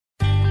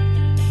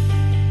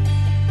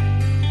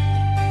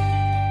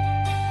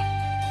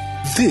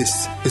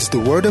This is the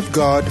Word of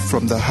God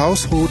from the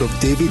Household of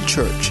David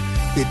Church.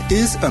 It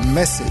is a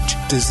message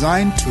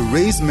designed to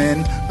raise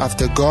men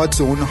after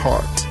God's own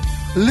heart.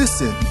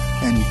 Listen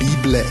and be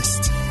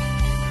blessed.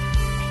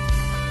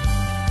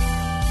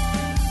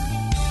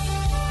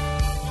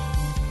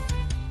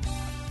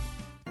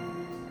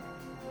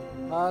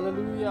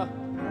 Hallelujah.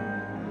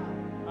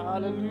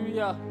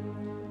 Hallelujah.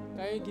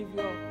 Can you give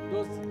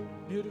those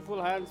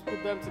beautiful hands,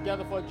 put them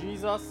together for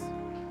Jesus?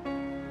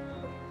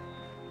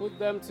 Put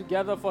them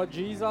together for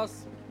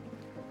Jesus.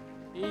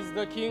 He's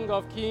the King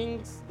of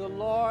Kings, the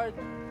Lord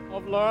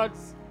of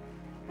Lords.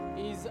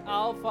 He's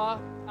Alpha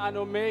and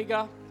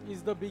Omega.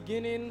 He's the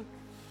beginning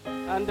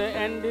and the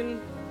ending.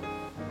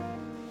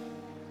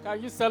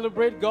 Can you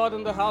celebrate God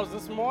in the house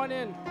this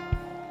morning?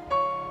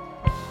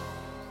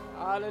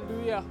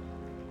 Hallelujah.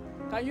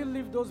 Can you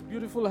lift those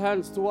beautiful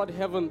hands toward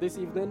heaven this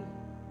evening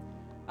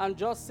and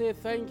just say,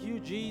 thank you,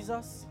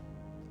 Jesus.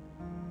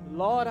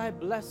 Lord, I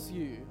bless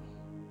you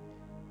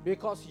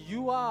because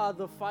you are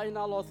the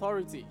final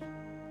authority.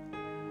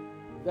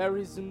 There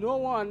is no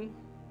one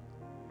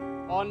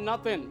or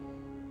nothing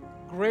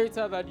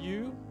greater than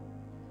you.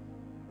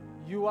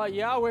 You are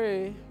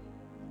Yahweh.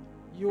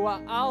 You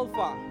are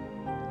Alpha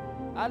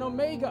and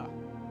Omega.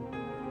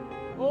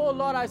 Oh,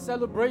 Lord, I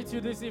celebrate you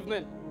this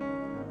evening.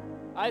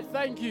 I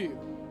thank you.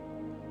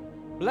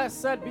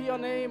 Blessed be your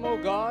name, O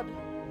God.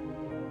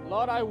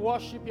 Lord, I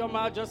worship your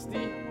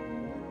majesty.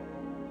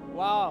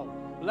 Wow.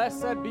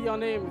 Blessed be your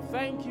name.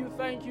 Thank you,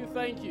 thank you,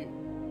 thank you.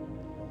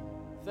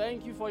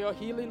 Thank you for your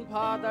healing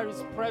power that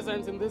is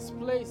present in this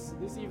place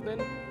this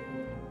evening.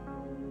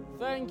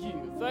 Thank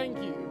you, thank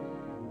you.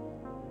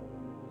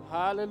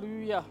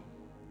 Hallelujah.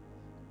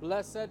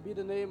 Blessed be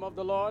the name of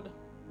the Lord.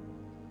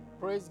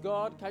 Praise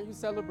God. Can you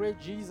celebrate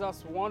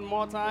Jesus one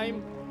more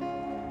time?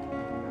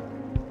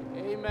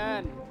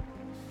 Amen.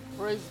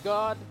 Praise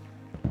God.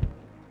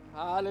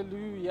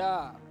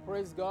 Hallelujah.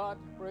 Praise God.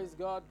 Praise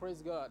God.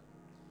 Praise God.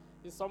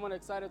 Is someone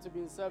excited to be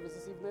in service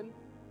this evening?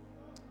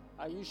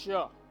 Are you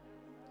sure?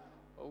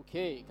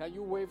 Okay. Can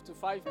you wave to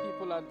 5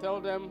 people and tell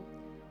them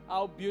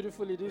how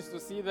beautiful it is to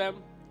see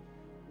them?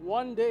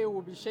 One day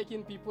we'll be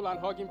shaking people and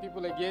hugging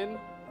people again.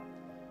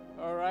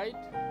 All right?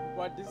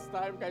 But this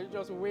time, can you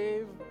just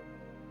wave?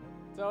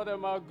 Tell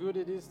them how good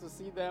it is to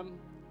see them.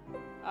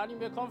 And you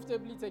may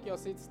comfortably take your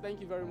seats.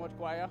 Thank you very much,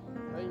 choir.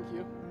 Thank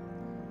you.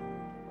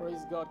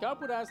 Praise God. Can I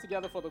put our hands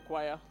together for the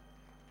choir?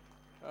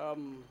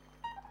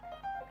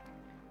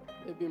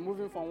 They've been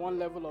moving from one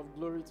level of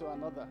glory to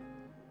another.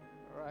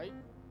 All right?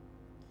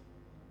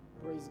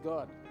 Praise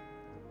God.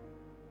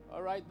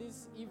 All right,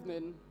 this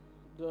evening,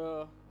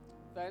 the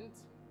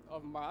 10th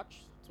of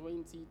March,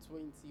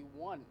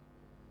 2021,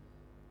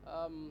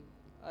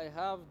 I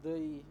have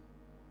the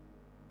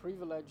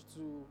privilege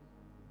to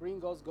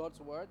bring us God's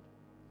Word.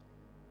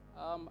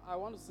 I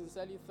want to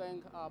sincerely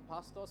thank our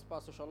pastors,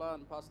 Pastor Shola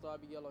and Pastor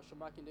Abigail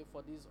Oshomakinde,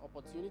 for this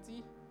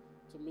opportunity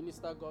to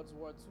minister God's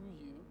Word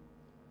to you.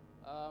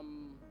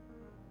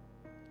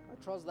 I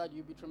trust that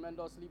you'll be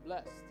tremendously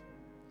blessed,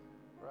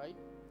 right?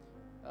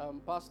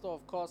 Pastor,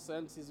 of course,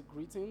 sends his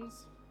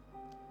greetings.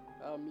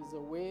 He's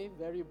away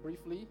very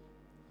briefly.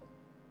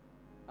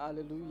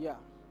 Hallelujah.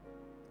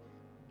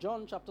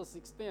 John chapter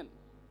 16,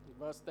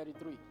 verse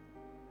 33.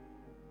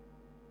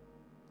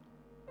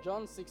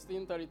 John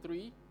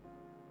 16:33.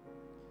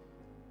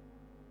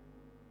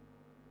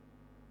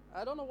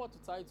 I don't know what to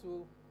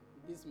title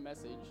this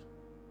message.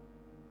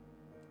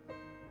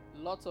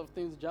 Lots of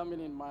things jamming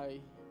in my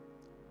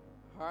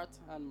heart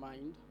and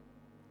mind.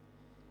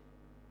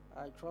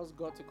 I trust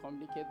God to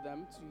communicate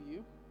them to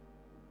you.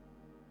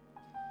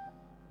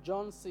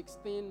 John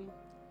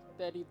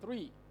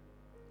 16:33.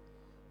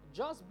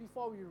 Just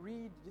before we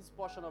read this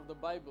portion of the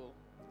Bible,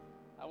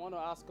 I want to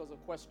ask us a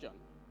question.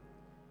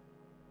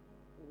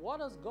 What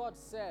has God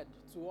said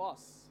to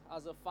us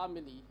as a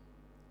family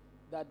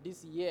that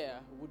this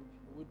year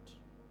would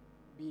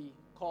be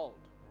called?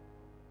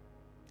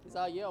 It's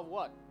our year of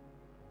what?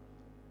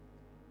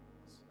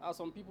 Are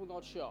some people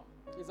not sure?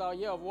 It's our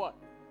year of what?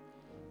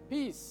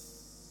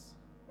 Peace.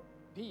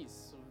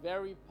 Peace.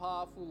 Very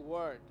powerful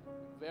word.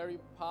 Very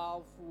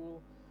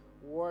powerful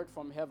word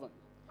from heaven.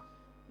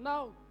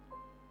 Now,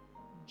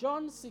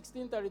 John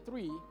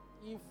 16:33,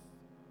 if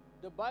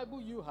the Bible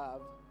you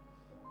have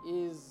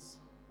is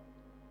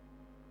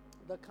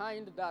the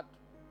kind that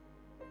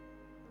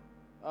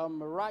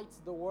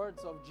writes the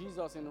words of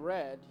Jesus in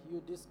red,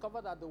 you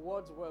discover that the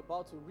words we're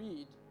about to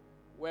read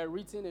were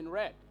written in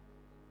red,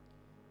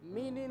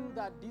 meaning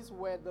that these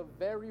were the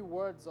very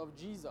words of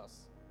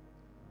Jesus,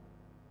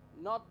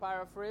 not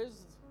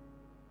paraphrased,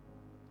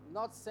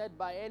 not said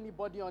by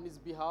anybody on his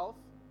behalf.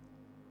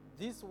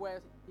 These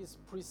were his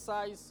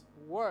precise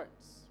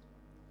words.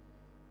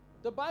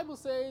 The Bible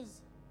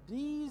says,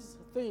 "These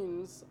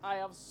things I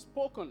have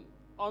spoken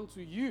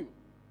unto you,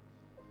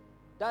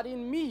 that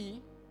in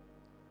me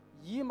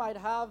ye might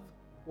have"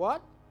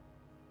 what?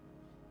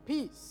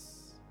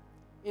 "Peace.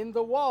 In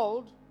the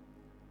world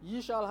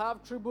ye shall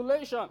have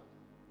tribulation.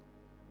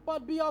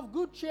 But be of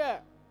good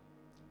cheer.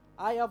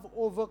 I have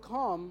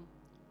overcome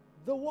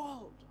the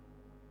world."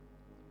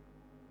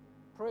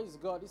 Praise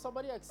God. Is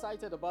somebody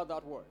excited about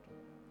that word?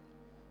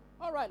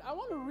 All right, I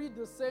want to read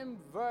the same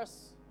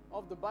verse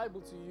of the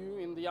Bible to you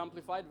in the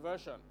Amplified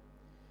Version.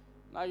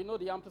 Now, you know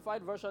the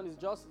Amplified Version is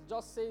just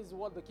says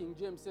what the King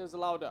James says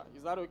louder.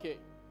 Is that okay?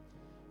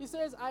 He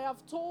says, I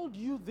have told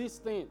you these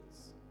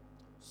things,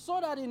 so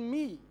that in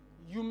me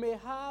you may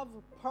have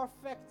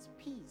perfect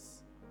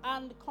peace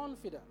and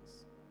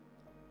confidence.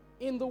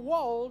 In the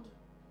world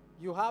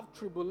you have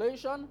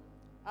tribulation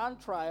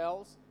and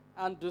trials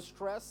and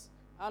distress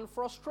and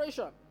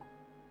frustration.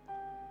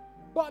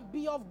 But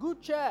be of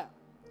good cheer.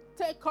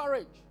 Take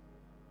courage.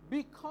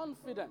 Be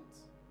confident,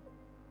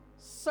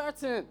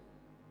 certain,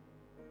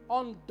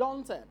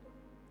 undaunted.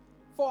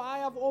 For I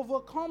have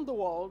overcome the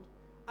world.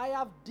 I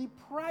have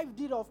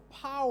deprived it of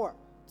power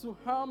to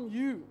harm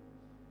you,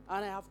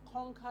 and I have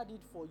conquered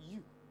it for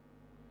you.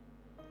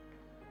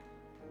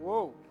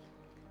 Whoa.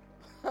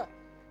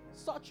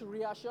 Such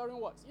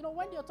reassuring words. You know,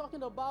 when you're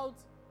talking about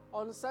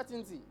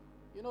uncertainty,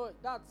 you know,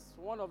 that's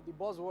one of the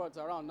buzzwords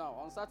around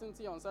now.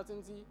 Uncertainty.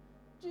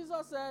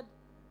 Jesus said,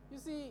 you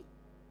see,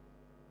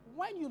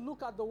 when you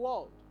look at the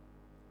world,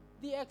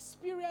 the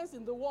experience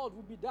in the world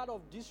will be that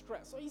of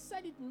distress. So he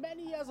said it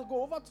many years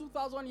ago, over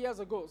 2,000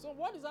 years ago. So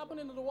what is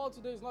happening in the world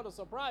today is not a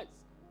surprise.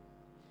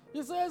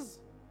 He says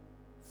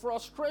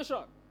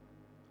frustration.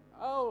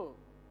 Oh,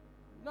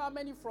 you know how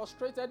many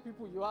frustrated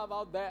people you have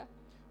out there?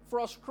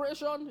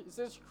 Frustration, he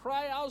says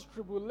trials,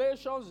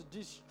 tribulations,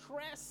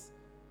 distress.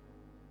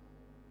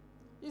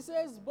 He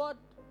says, but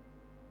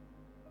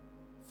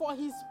for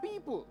his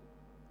people,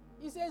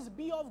 he says,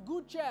 be of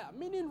good cheer,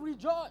 meaning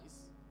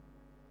rejoice.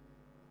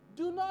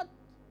 Do not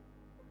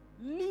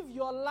live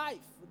your life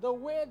the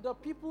way the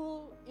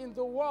people in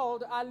the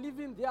world are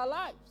living their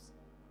lives.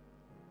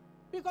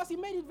 Because he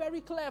made it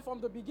very clear from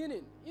the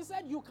beginning. He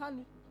said you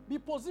can be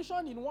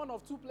positioned in one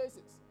of two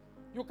places.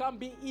 You can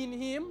be in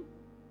him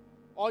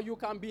or you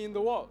can be in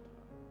the world.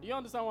 Do you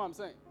understand what I'm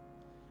saying?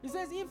 He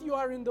says if you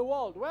are in the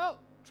world, well,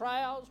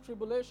 trials,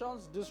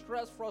 tribulations,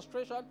 distress,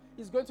 frustration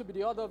is going to be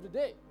the order of the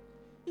day.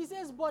 He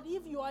says, but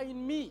if you are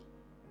in me,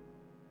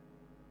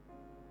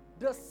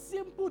 the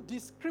simple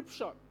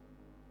description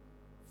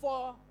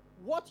for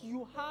what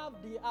you have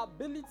the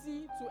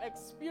ability to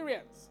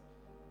experience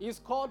is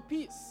called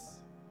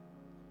peace.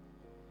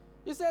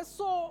 He says,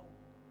 so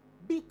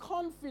be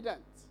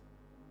confident.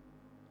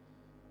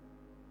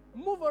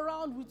 Move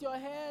around with your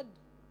head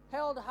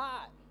held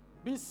high.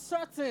 Be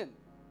certain.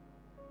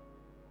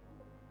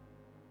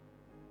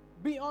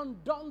 Be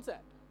undaunted.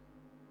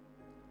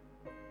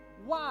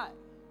 Why?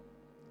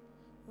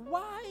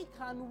 Why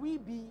can we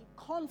be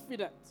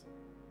confident,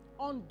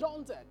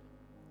 undaunted,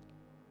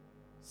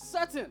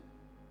 certain,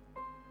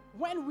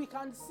 when we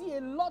can see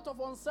a lot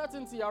of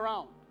uncertainty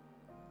around?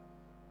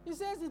 He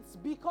says it's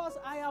because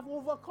I have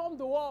overcome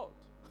the world.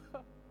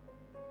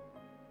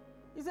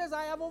 He says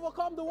I have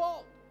overcome the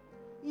world.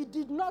 He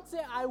did not say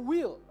I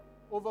will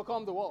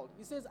overcome the world.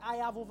 He says I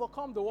have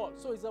overcome the world.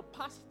 So it's a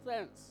past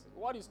tense.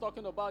 What he's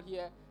talking about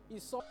here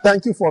is so.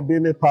 Thank you for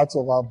being a part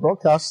of our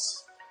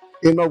broadcast.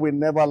 You know, we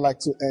never like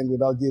to end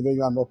without giving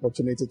you an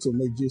opportunity to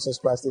make Jesus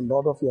Christ the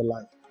Lord of your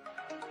life.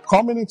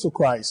 Coming into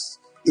Christ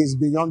is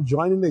beyond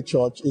joining a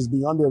church, is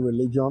beyond a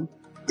religion.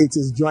 It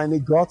is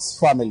joining God's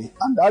family.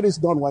 And that is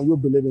done when you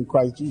believe in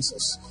Christ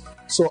Jesus.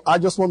 So I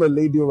just want to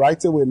lead you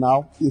right away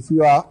now. If you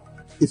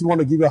want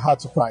to give your heart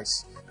to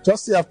Christ,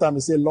 just say after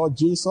me, say, Lord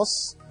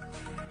Jesus,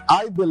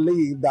 I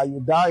believe that you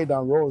died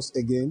and rose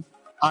again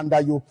and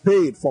that you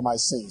paid for my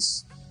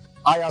sins.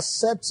 I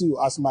accept you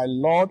as my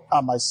Lord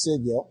and my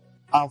Savior.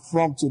 And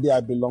from today, I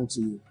belong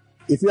to you.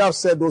 If you have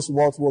said those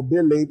words, will be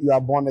late, you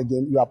are born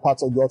again, you are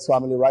part of God's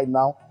family right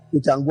now.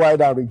 You can go ahead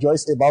and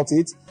rejoice about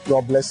it.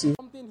 God bless you.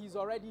 Something he's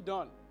already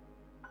done.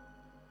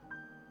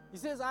 He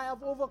says, I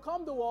have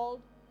overcome the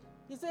world.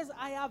 He says,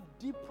 I have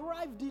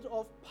deprived it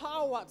of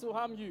power to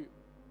harm you.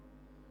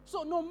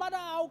 So no matter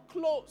how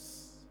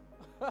close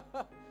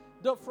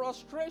the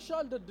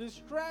frustration, the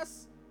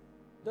distress,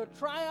 the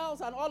trials,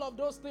 and all of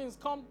those things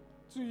come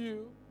to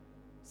you,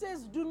 he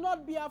says, do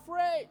not be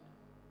afraid.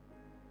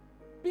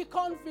 Be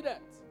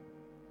confident.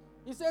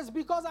 He says,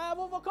 because I have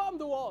overcome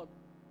the world.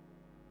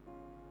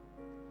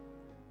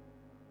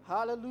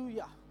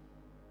 Hallelujah.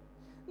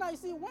 Now, you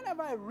see,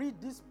 whenever I read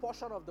this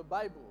portion of the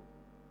Bible,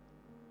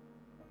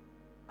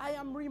 I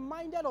am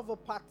reminded of a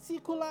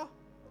particular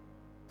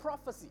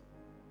prophecy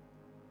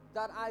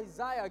that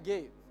Isaiah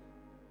gave,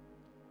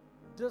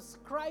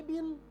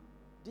 describing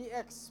the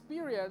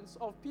experience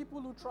of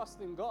people who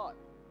trust in God.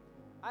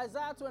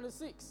 Isaiah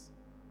 26.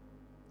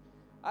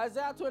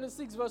 Isaiah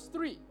 26 verse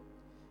 3.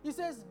 He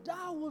says,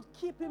 thou wilt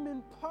keep him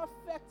in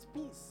perfect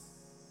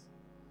peace,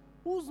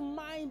 whose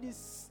mind is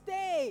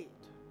stayed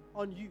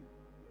on you.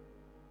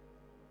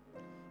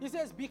 He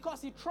says,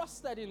 because he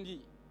trusted in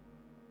thee.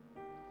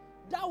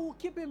 Thou will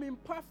keep him in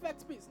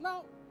perfect peace.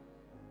 Now,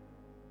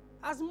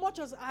 as much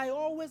as I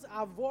always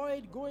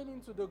avoid going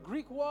into the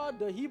Greek word,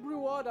 the Hebrew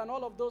word, and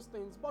all of those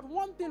things, but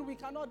one thing we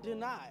cannot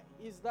deny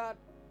is that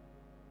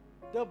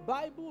the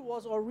Bible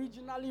was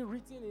originally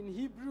written in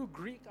Hebrew,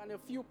 Greek, and a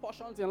few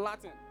portions in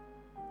Latin.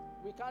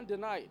 We can't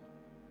deny it.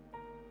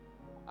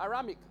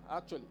 Aramaic,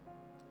 actually.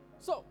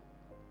 So,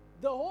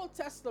 the Old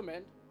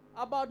Testament,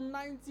 about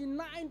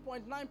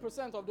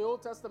 99.9% of the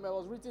Old Testament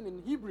was written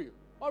in Hebrew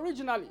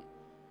originally.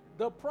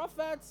 The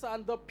prophets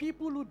and the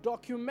people who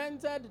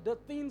documented the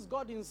things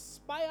God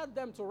inspired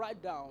them to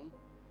write down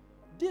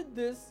did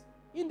this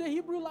in the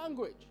Hebrew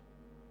language,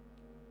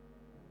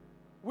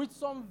 with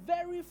some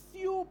very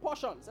few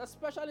portions,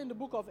 especially in the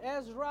book of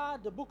Ezra,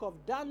 the book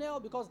of Daniel,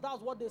 because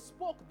that's what they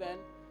spoke then.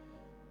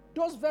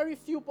 Those very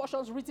few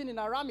portions written in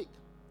Aramaic,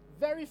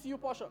 very few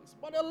portions,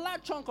 but a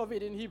large chunk of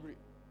it in Hebrew.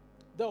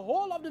 The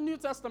whole of the New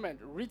Testament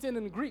written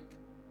in Greek.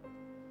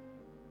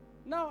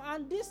 Now,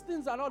 and these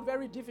things are not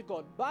very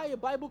difficult. Buy a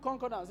Bible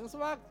concordance. In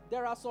fact,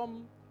 there are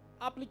some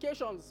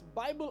applications,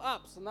 Bible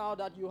apps now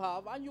that you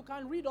have, and you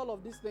can read all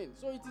of these things.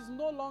 So it is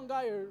no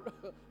longer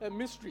a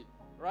mystery,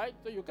 right?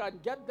 So you can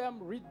get them,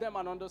 read them,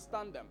 and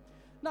understand them.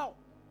 Now,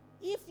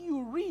 if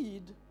you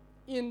read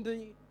in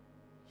the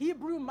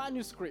Hebrew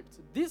manuscript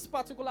this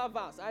particular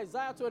verse,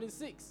 Isaiah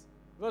 26,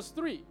 verse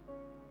 3,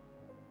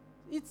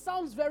 it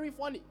sounds very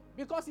funny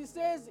because it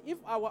says,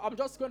 I'm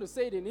just going to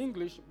say it in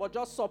English, but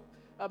just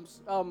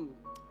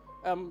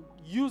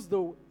use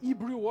the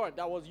Hebrew word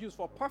that was used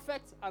for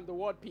perfect and the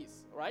word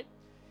peace, right?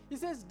 He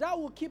says, "Thou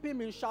will keep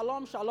him in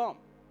shalom, shalom."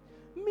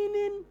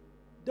 Meaning,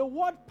 the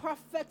word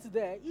perfect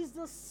there is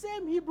the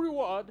same Hebrew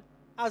word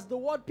as the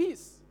word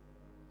peace.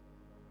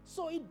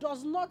 So it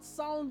does not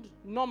sound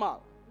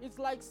normal. It's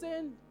like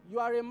saying you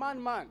are a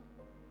man.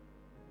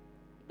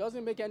 It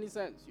doesn't make any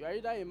sense. You are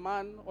either a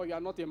man or you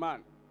are not a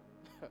man.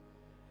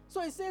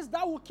 So it says,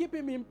 "Thou will keep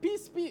him in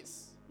peace,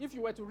 peace," if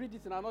you were to read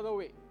it in another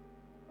way.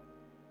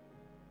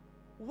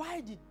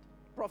 Why did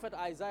Prophet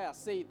Isaiah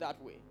say it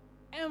that way?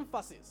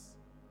 Emphasis.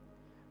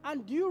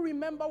 And do you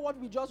remember what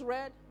we just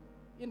read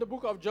in the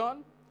book of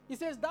John? He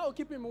says, "Thou will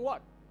keep him in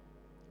what?"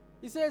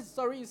 He says,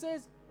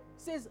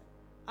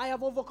 "I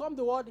have overcome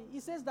the world." He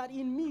says that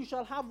in me you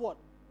shall have what?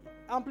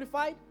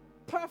 Amplified?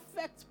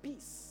 Perfect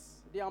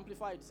peace, the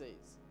Amplified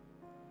says.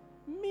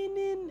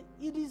 Meaning,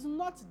 it is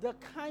not the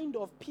kind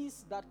of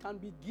peace that can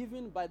be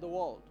given by the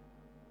world.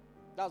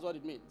 That's what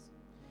it means.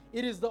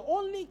 It is the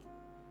only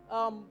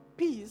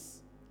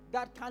peace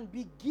that can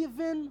be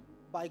given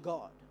by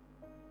God.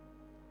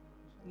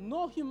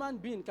 No human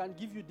being can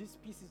give you this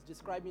peace he's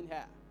describing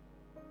here.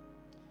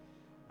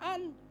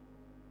 And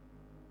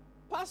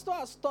Pastor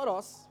has taught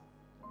us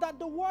that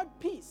the word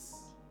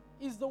peace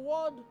is the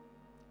word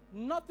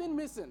nothing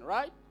missing,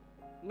 right?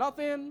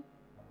 Nothing.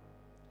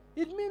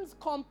 It means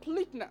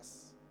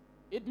completeness.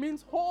 It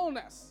means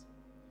wholeness.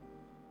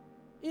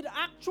 It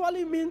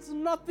actually means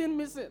nothing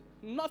missing,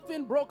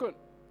 nothing broken,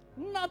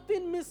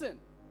 nothing missing.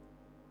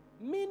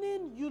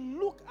 Meaning, you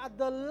look at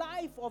the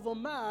life of a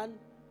man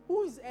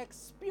who is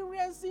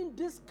experiencing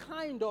this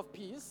kind of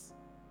peace,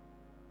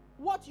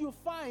 what you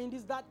find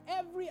is that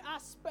every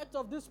aspect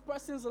of this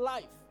person's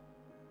life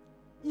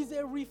is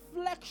a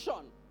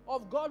reflection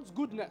of God's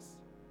goodness.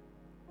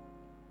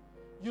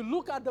 You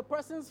look at the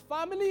person's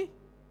family,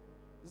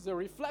 it's a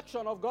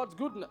reflection of God's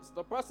goodness.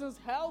 The person's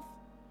health,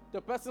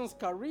 the person's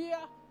career,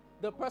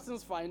 the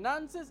person's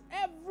finances,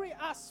 every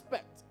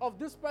aspect of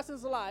this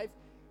person's life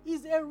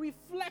is a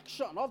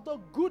reflection of the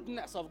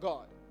goodness of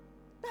God.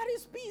 That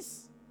is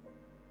peace.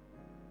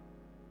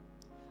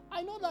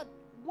 I know that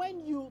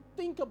when you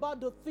think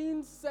about the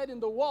things said in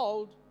the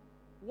world,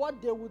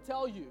 what they will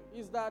tell you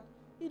is that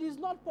it is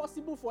not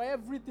possible for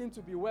everything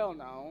to be well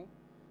now.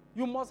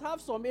 You must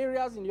have some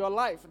areas in your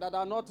life that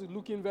are not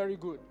looking very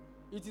good.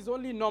 It is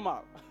only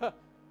normal.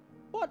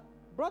 But,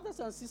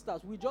 brothers and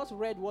sisters, we just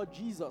read what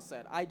Jesus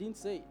said. I didn't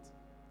say it.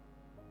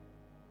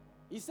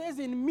 He says,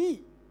 "In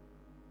me,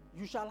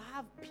 you shall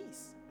have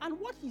peace." And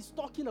what he's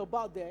talking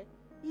about there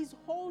is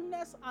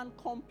wholeness and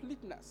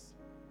completeness.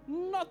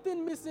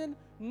 Nothing missing,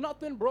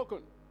 nothing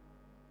broken.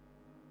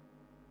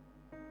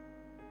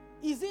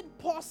 Is it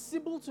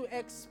possible to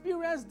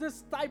experience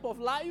this type of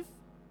life?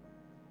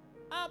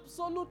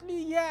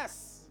 Absolutely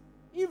yes.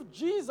 If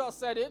Jesus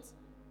said it,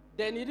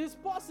 then it is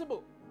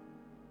possible.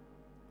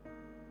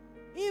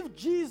 If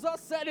Jesus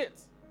said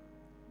it,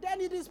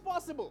 then it is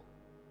possible.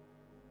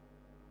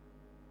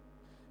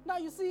 Now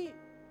you see,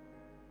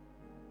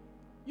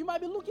 you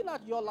might be looking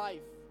at your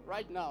life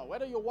right now,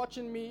 whether you're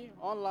watching me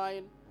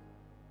online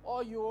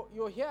or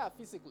you're here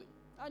physically,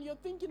 and you're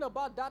thinking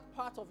about that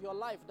part of your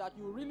life that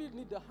you really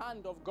need the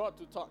hand of God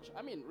to touch.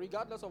 I mean,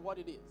 regardless of what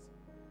it is.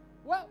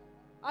 Well,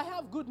 I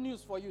have good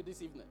news for you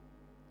this evening.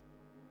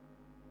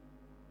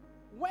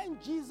 When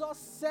Jesus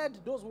said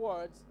those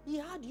words, he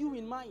had you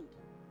in mind.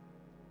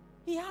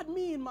 He had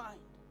me in mind.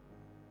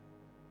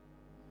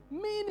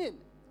 Meaning,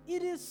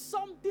 it is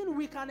something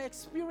we can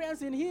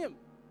experience in him.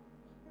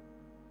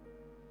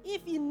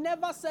 If he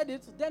never said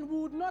it, then we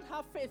would not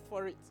have faith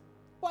for it.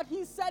 But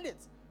he said it,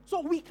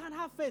 so we can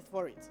have faith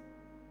for it.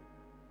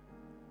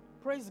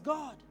 Praise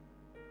God.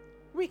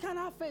 We can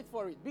have faith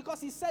for it because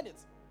he said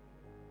it.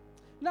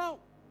 Now,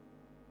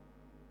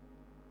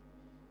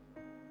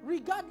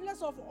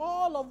 regardless of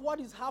all of what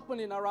is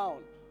happening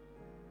around,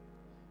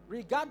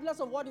 regardless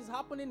of what is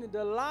happening in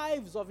the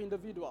lives of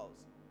individuals,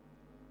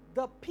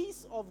 the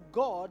peace of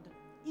God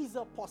is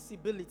a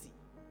possibility.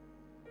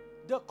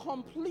 The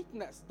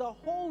completeness, the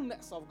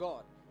wholeness of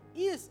God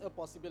is a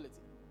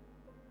possibility.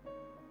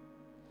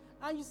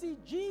 And you see,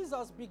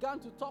 Jesus began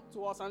to talk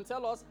to us and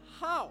tell us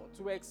how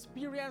to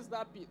experience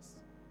that peace.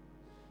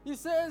 He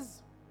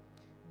says,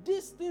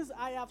 "These things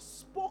I have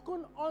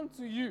spoken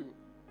unto you,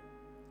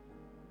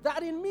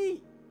 that in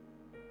me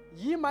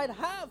ye might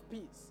have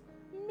peace."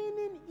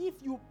 Meaning,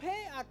 if you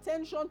pay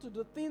attention to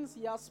the things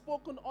he has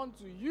spoken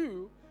unto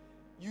you,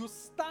 you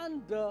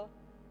stand the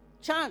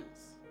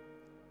chance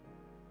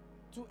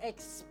to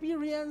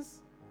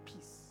experience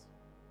peace.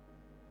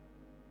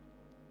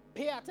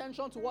 Pay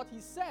attention to what he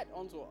said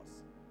unto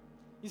us.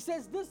 He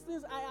says, "These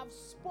things I have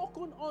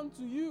spoken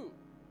unto you."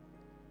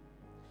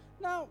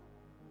 Now,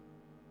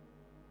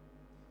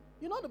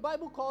 you know the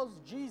Bible calls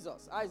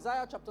Jesus,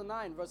 Isaiah chapter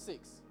 9 verse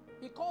 6,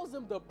 he calls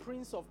him the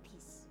Prince of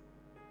Peace.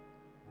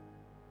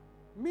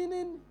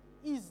 Meaning,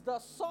 is the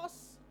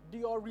source,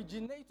 the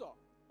originator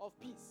of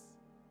peace.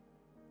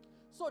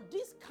 So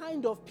this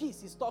kind of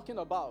peace he's talking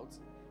about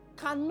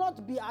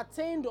cannot be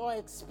attained or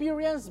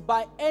experienced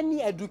by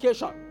any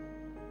education.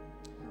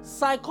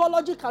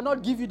 Psychology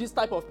cannot give you this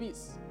type of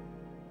peace.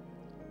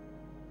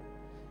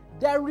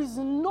 There is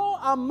no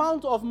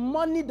amount of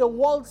money the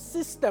world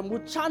system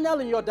will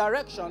channel in your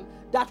direction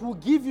that will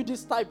give you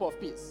this type of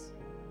peace.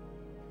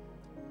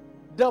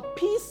 The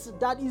peace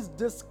that is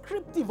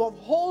descriptive of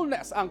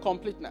wholeness and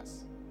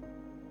completeness.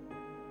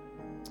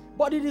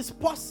 But it is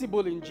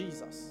possible in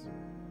Jesus.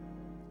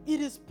 It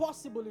is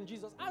possible in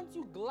Jesus. Aren't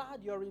you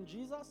glad you're in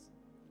Jesus?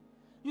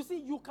 You see,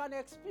 you can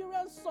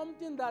experience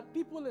something that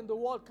people in the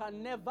world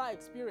can never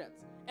experience,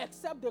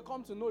 except they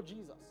come to know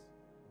Jesus.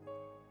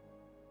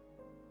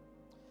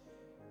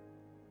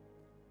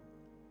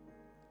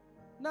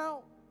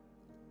 Now,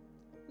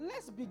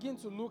 let's begin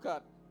to look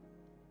at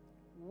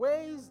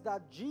ways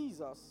that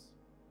Jesus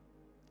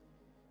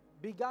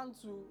began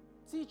to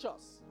teach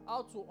us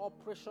how to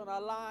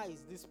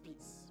operationalize this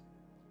peace.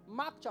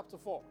 Mark chapter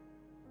 4.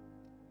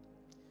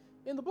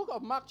 In the book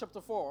of Mark chapter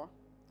 4,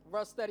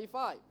 verse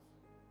 35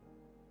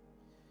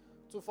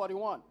 to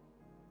 41,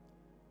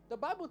 the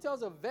Bible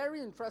tells a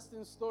very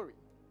interesting story.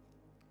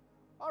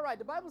 All right,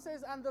 the Bible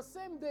says, "And the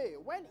same day,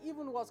 when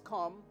even was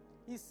come,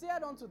 he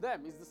said unto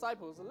them," his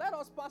disciples, "Let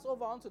us pass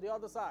over unto the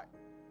other side."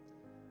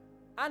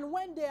 And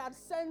when they had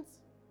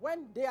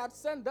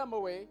sent them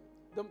away,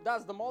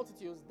 that's the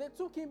multitudes, they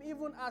took him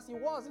even as he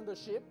was in the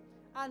ship,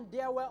 and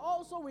there were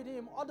also with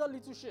him other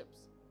little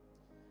ships.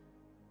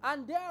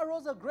 And there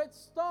arose a great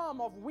storm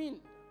of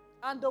wind,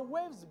 and the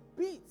waves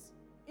beat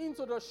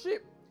into the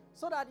ship,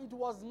 so that it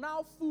was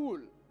now full.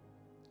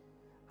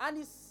 And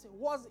he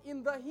was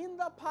in the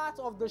hinder part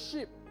of the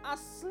ship,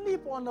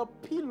 asleep on a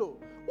pillow.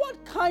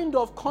 What kind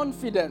of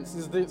confidence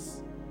is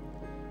this?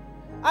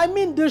 I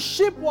mean, the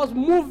ship was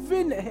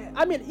moving.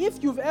 I mean,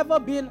 if you've ever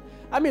been,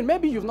 I mean,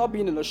 maybe you've not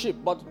been in a ship,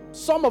 but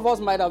some of us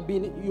might have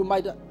been, you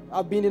might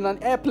have been in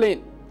an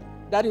airplane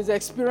that is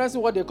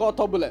experiencing what they call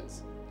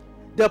turbulence.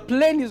 The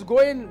plane is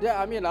going there.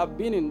 I mean, I've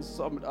been in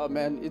some,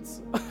 man, it's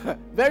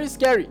very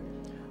scary.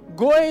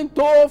 Going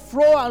to,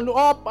 fro, and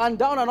up and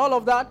down and all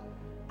of that.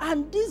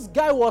 And this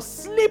guy was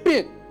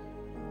sleeping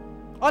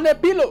on a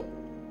pillow.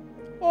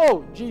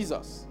 Oh,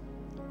 Jesus.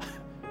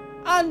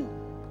 And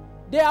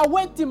they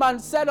awaked him and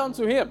said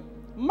unto him,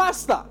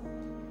 "Master,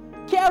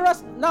 care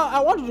us." Now, I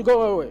want you to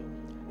go away.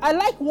 I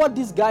like what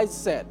these guys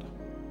said.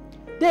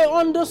 They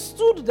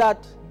understood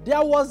that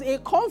there was a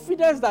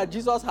confidence that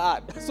Jesus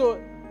had. So,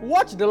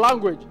 watch the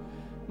language.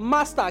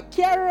 "Master,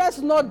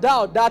 carest not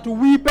thou that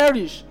we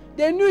perish?"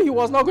 They knew he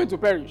was not going to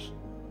perish.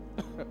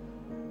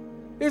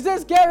 He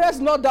says,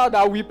 "Carest not thou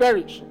that we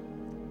perish?"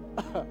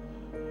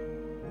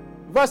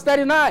 Verse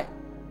 39.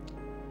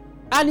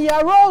 And he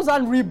arose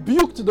and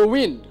rebuked the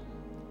wind.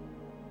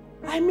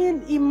 I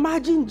mean,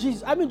 imagine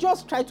Jesus. I mean,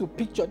 just try to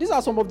picture. These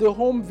are some of the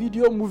home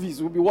video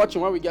movies we'll be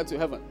watching when we get to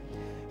heaven.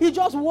 He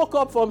just woke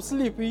up from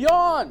sleep,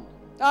 yawned,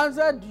 and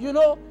said,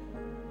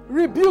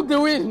 rebuke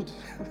the wind.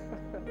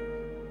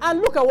 And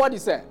look at what he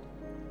said.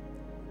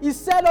 He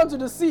said unto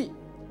the sea,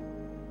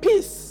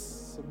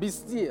 "Peace, be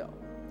still."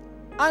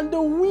 And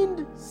the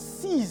wind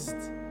ceased,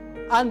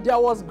 and there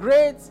was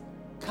great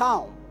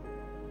calm.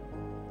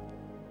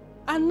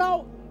 And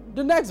now,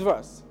 the next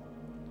verse.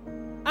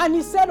 And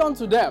he said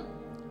unto them,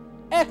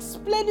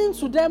 explaining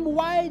to them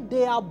why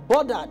they are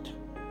bothered,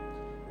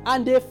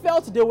 and they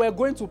felt they were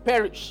going to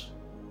perish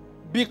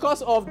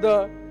because of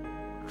the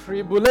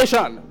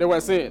tribulation they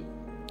were saying.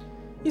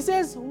 He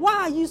says, "Why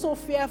are ye so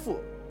fearful?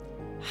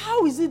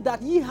 How is it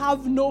that ye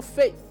have no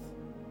faith?"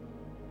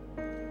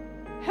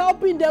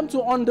 Helping them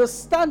to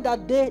understand that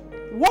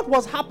what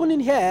was happening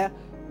here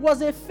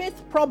was a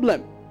faith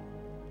problem.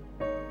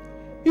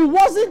 It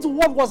wasn't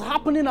what was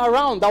happening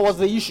around that was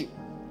the issue.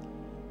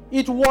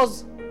 It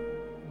was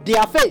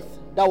their faith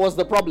that was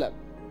the problem.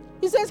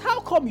 He says, "How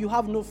come you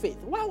have no faith?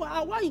 Why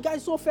are you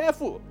guys so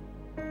fearful?"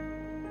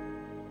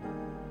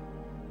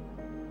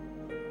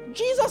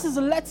 Jesus is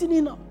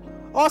letting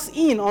us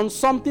in on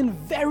something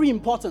very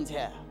important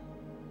here.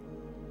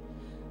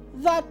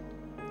 That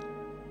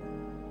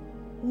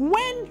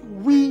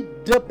when we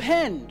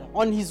depend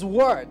on his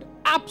word,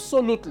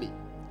 absolutely,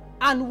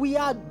 and we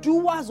are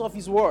doers of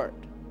his word,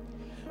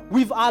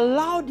 we've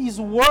allowed his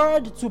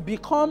word to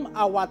become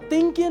our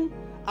thinking,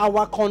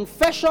 our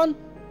confession,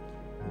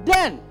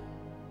 then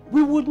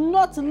we would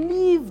not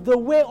live the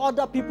way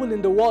other people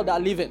in the world are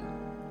living.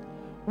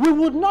 We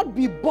would not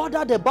be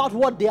bothered about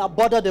what they are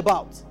bothered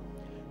about.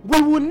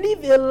 We will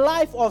live a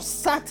life of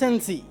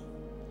certainty,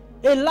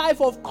 a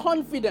life of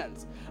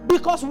confidence,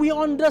 because we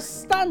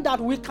understand that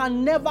we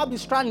can never be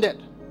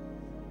stranded.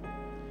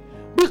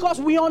 Because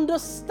we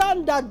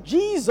understand that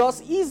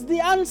Jesus is the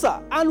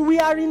answer and we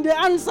are in the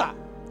answer.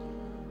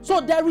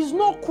 So there is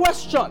no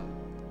question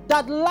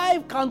that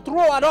life can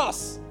throw at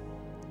us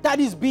that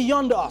is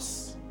beyond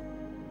us.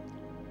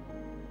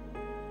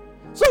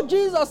 So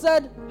Jesus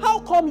said, how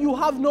come you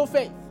have no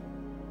faith?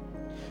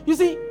 You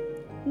see,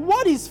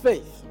 what is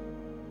faith?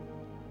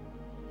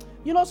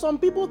 You know, some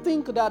people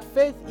think that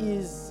faith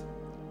is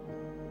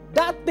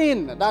that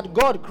thing that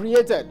God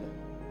created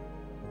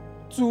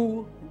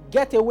to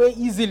get away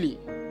easily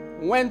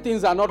when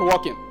things are not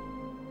working.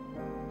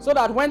 So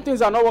that when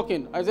things are not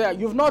working, I say,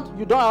 you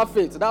don't have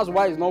faith. That's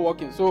why it's not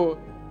working. So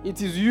it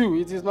is you,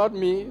 it is not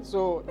me.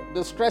 So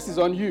the stress is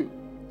on you.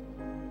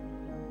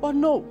 But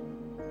no.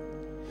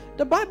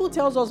 The Bible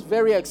tells us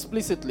very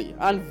explicitly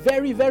and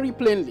very, very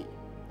plainly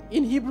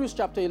in Hebrews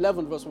chapter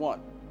 11 verse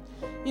 1.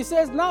 It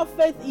says, now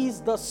faith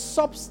is the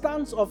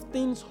substance of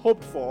things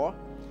hoped for,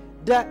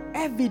 the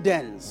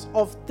evidence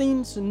of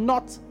things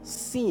not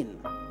seen.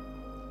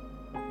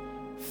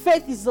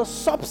 Faith is the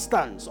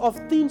substance of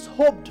things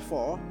hoped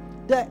for,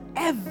 the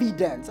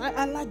evidence.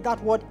 I like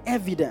that word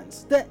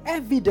evidence. The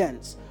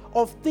evidence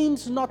of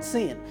things not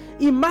seen.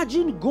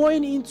 Imagine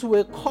going into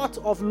a court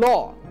of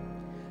law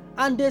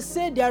and they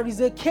say there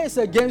is a case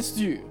against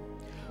you.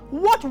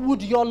 What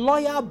would your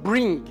lawyer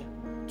bring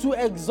to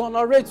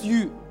exonerate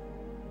you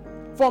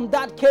from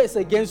that case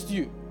against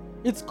you?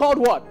 It's called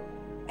what?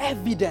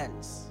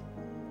 Evidence.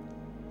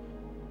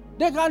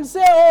 They can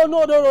say, oh,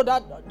 no,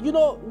 that,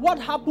 what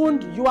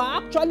happened, you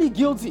are actually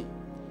guilty.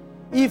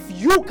 If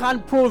you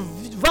can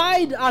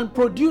provide and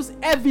produce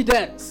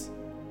evidence,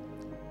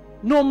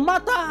 no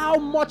matter how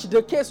much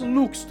the case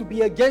looks to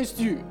be against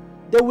you,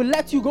 they will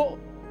let you go.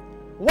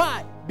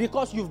 Why?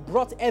 Because you've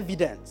brought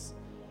evidence.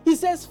 He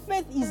says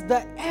faith is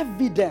the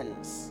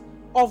evidence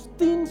of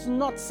things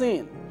not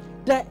seen.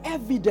 The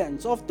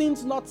evidence of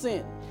things not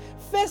seen.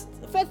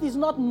 Faith is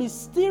not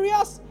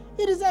mysterious.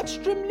 It is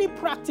extremely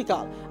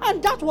practical.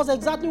 And that was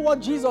exactly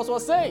what Jesus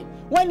was saying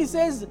when he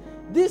says,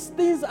 these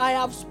things I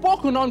have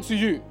spoken unto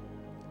you,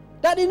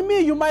 that in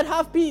me you might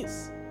have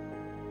peace.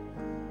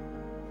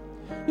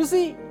 You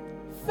see,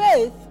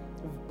 faith,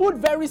 put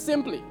very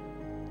simply,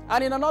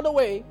 and in another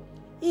way,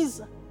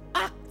 is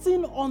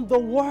acting on the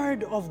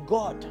word of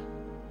God.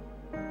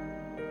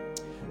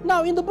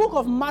 Now, in the book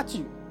of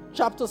Matthew,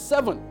 chapter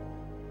 7,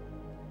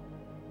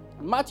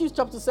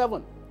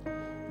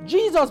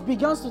 Jesus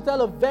begins to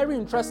tell a very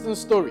interesting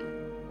story.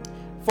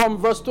 From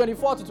verse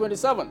 24 to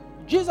 27,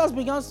 Jesus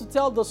begins to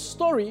tell the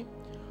story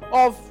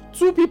of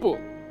two people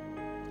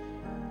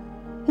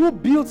who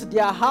built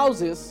their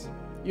houses,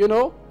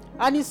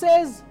 and he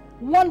says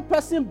one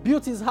person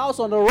built his house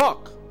on a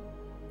rock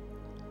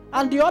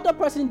and the other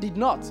person did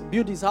not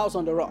build his house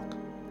on the rock.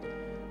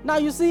 Now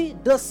you see,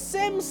 the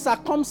same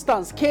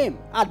circumstance came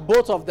at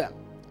both of them.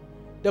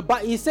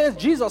 He says,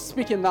 Jesus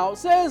speaking now,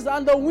 says,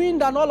 and the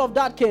wind and all of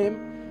that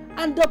came,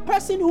 and the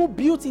person who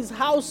built his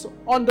house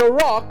on the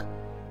rock,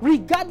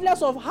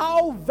 regardless of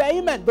how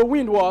vehement the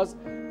wind was,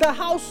 the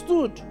house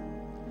stood.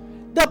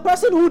 The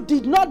person who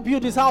did not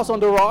build his house on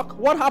the rock,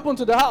 what happened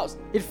to the house?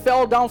 It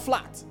fell down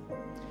flat.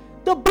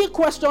 The big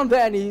question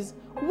then is,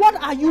 what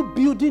are you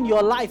building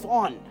your life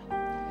on?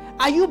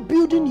 Are you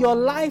building your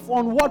life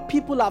on what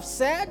people have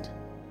said?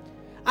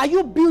 Are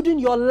you building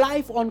your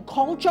life on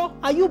culture?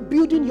 Are you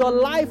building your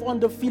life on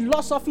the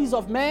philosophies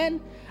of men?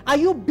 Are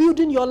you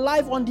building your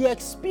life on the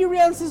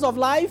experiences of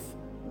life?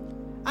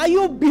 Are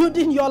you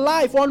building your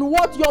life on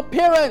what your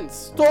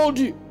parents told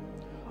you?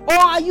 Or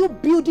are you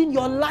building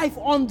your life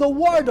on the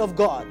word of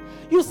God?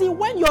 You see,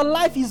 when your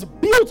life is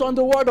built on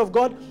the word of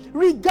God,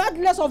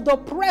 regardless of the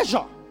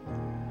pressure,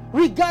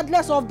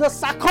 regardless of the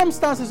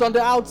circumstances on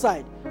the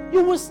outside,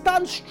 you will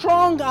stand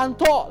strong and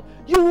tall.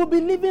 You will be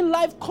living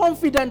life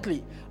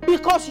confidently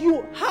because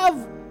you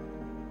have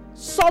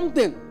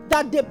something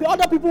that the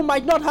other people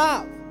might not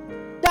have.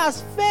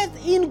 That's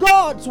faith in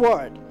God's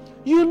word.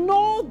 You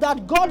know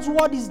that God's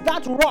word is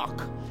that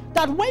rock,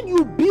 that when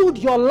you build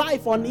your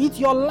life on it,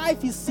 your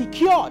life is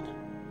secured.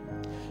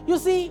 You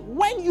see,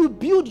 when you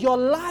build your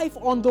life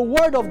on the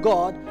word of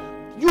God,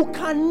 you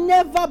can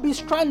never be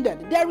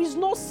stranded. There is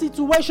no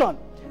situation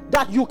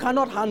that you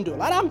cannot handle.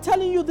 And I'm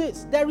telling you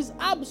this, there is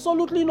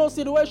absolutely no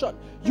situation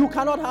you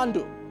cannot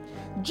handle.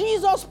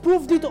 Jesus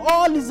proved it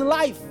all his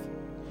life.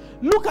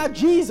 Look at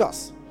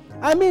Jesus.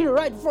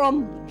 Right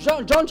from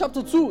John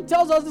chapter 2,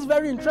 tells us this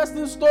very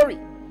interesting story.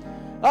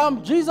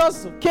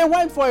 Jesus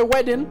went for a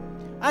wedding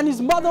and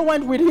his mother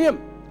went with him.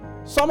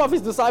 Some of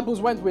his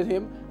disciples went with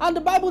him. And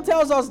the Bible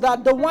tells us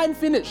that the wine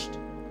finished.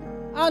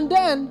 And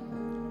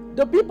then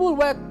the people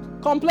were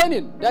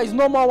complaining, there is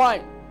no more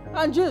wine.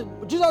 And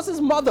Jesus'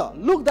 mother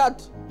looked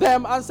at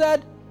them and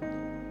said,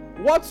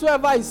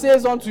 whatsoever he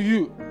says unto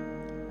you,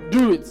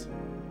 do it.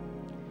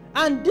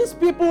 And these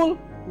people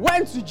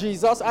went to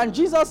Jesus, and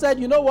Jesus said,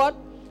 you know what?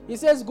 He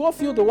says, go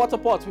fill the water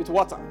pot with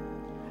water.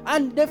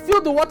 And they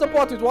filled the water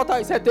pot with water.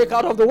 He said, take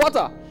out of the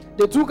water.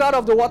 They took out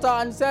of the water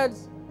and said,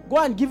 go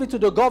and give it to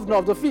the governor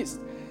of the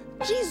feast.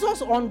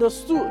 Jesus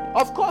understood.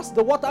 Of course,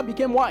 the water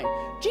became wine.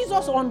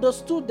 Jesus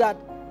understood that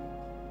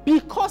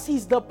because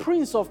he's the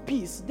Prince of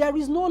Peace, there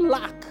is no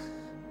lack.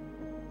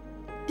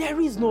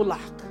 There is no lack.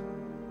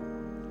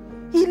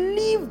 He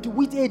lived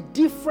with a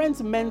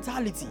different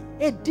mentality,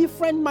 a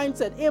different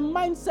mindset, a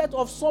mindset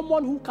of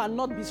someone who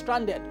cannot be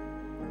stranded.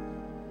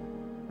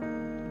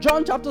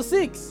 John chapter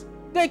 6,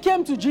 they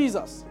came to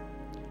Jesus,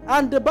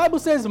 and the Bible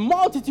says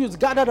multitudes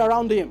gathered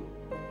around him.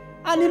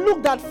 And he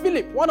looked at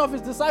Philip, one of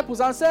his disciples,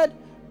 and said,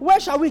 where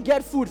shall we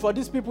get food for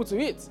these people to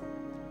eat?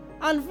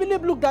 And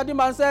Philip looked at him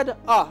and said,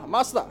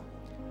 Master,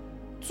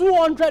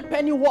 200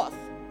 penny worth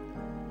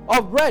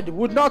of bread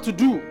would not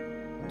do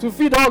to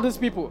feed all these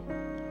people.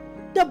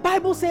 The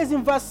Bible says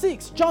in verse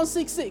 6, John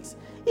 6:6,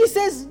 he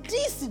says,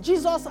 this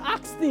Jesus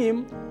asked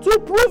him to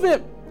prove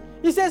him.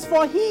 He says,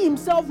 for he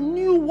himself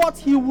knew what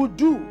he would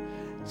do.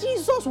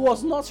 Jesus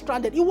was not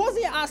stranded. He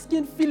wasn't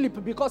asking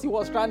Philip because he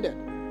was stranded.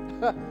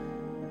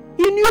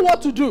 He knew what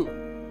to do.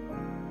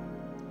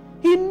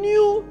 He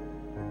knew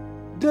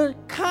the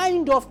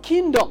kind of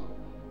kingdom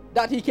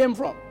that he came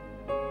from.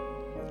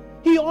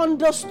 He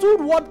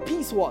understood what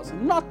peace was.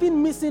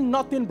 Nothing missing,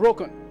 nothing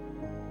broken.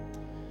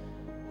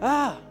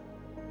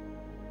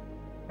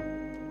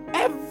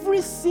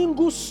 Every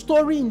single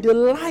story in the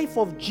life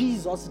of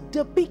Jesus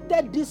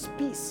depicted this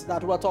peace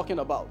that we're talking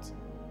about.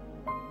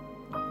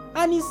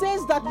 And he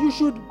says that you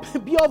should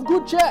be of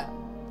good cheer,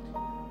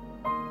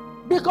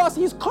 because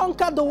he's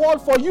conquered the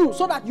world for you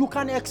so that you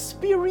can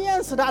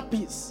experience that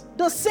peace.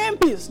 The same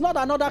peace, not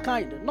another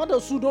kind, not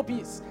a pseudo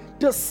peace.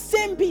 The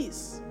same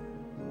peace.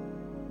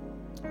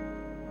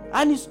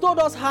 And he's told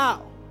us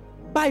how.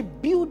 By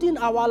building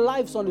our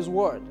lives on his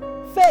word.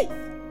 Faith.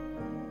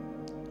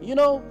 You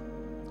know,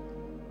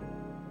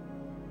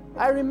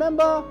 I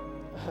remember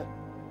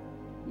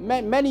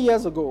many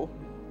years ago,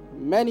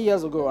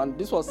 and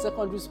this was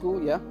secondary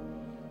school, yeah.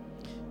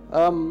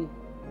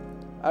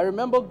 I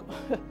remember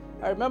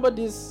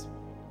this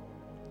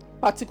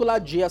particular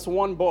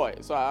GS1 boy.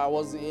 So I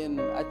was in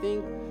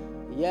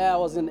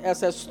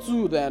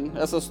SS2 then,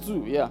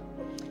 SS2, yeah.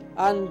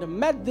 And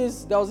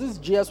there was this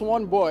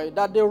GS1 boy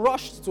that they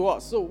rushed to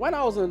us. So when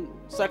I was in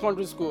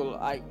secondary school,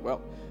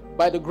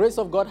 by the grace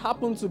of God,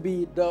 happened to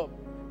be the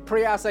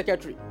prayer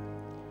secretary.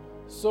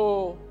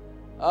 So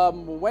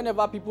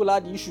whenever people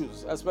had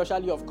issues,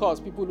 especially, of course,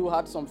 people who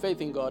had some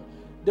faith in God,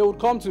 they would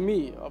come to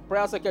me, a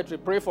prayer secretary,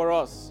 pray for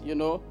us, you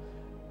know.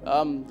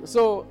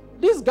 So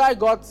this guy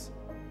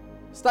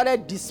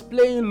started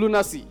displaying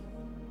lunacy,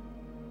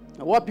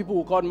 what people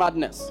would call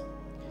madness,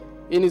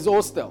 in his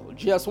hostel,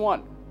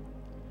 GS1.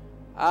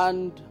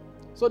 And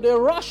so they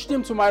rushed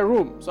him to my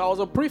room. So I was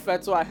a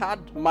prefect, so I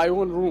had my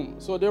own room.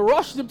 So they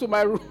rushed him to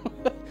my room,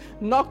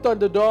 knocked on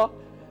the door.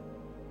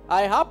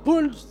 I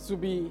happened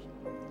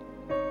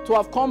to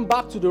have come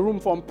back to the room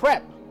from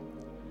prep.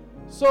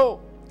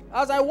 So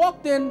as I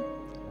walked in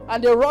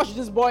and they rushed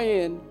this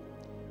boy in,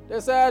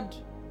 they said,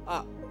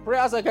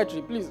 prayer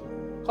secretary, please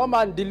come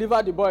and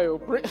deliver the boy.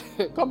 Pray.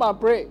 Come and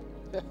pray.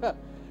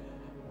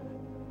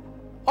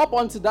 Up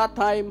until that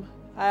time,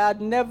 I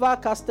had never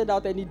casted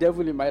out any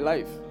devil in my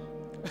life.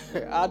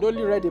 I had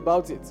only read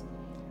about it.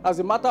 As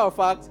a matter of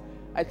fact,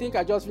 I think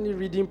I just finished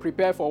reading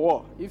Prepare for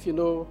War. If you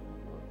know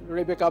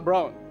Rebecca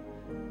Brown.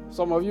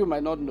 Some of you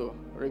might not know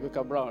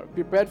Rebecca Brown.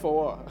 Prepared for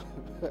War.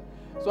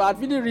 So I had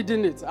finished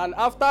reading it. And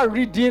after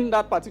reading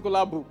that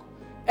particular book,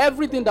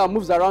 everything that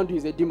moves around you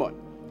is a demon.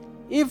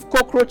 If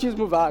cockroaches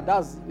move,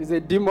 is a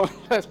demon.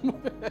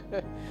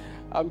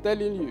 I'm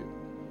telling you.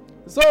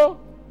 So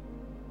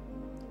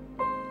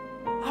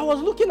I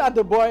was looking at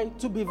the boy,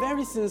 to be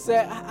very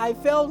sincere. I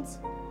felt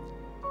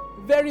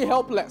very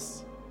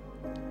helpless.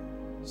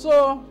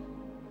 So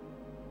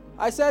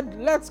I said,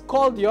 let's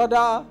call the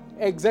other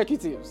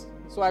executives.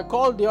 So I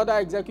called the other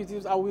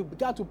executives and we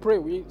began to pray.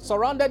 We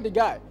surrounded the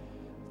guy,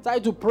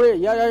 started to pray,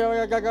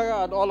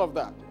 and all of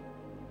that.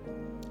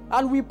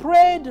 And we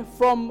prayed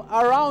from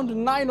around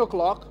 9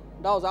 o'clock,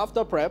 that was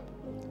after prep,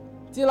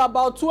 till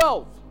about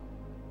 12.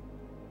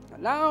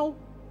 Now,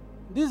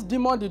 this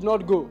demon did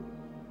not go.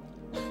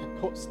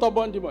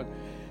 Stubborn demon.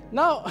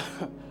 Now,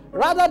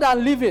 rather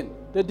than leaving,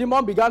 the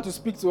demon began to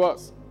speak to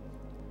us.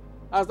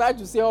 I started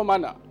to say all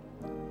manner,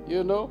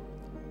 you know.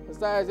 I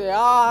started to say,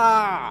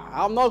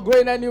 I'm not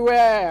going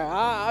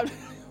anywhere.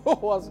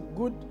 It was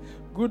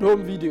good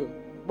home video,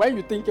 when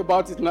you think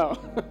about it now.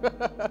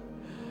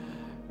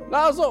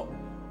 Now, so,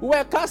 we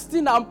were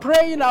casting and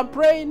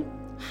praying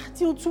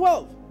till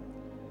 12.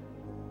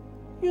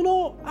 You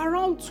know,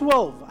 around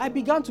 12, I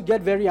began to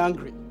get very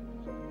angry.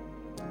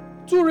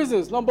 2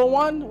 reasons. Number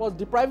 1 was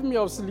depriving me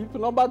of sleep.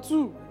 Number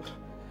 2,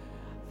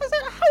 I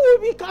said, how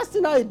will be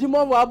casting out a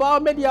demon for about how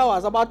many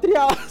hours? About 3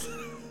 hours.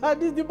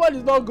 And this demon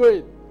is not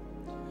going.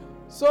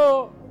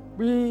 So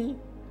we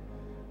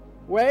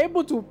were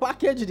able to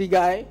package the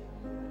guy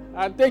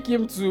and take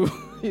him to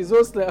his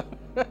hostel.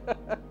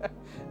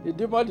 The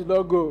demon did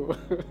not go.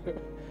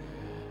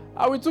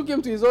 And we took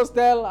him to his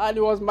hostel and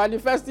he was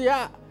manifesting.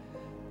 Yeah.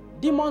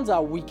 Demons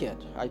are wicked,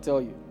 I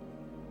tell you.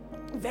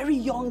 Very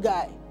young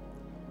guy.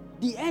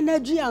 The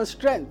energy and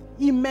strength.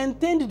 He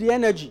maintained the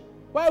energy.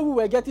 While we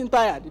were getting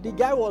tired, the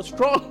guy was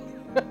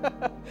strong.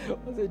 It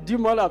was a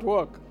demon at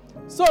work.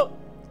 So,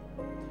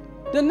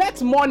 the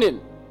next morning,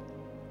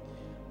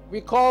 we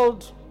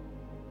called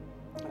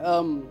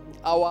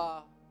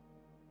our,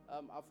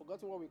 I've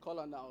forgotten what we call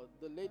her now,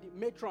 the lady,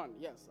 matron,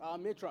 yes, our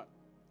matron.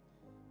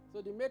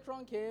 So the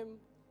matron came,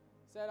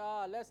 said,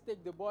 let's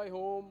take the boy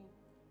home,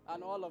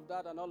 and all of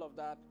that, and all of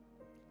that.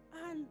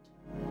 And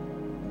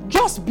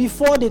just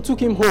before they took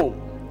him home,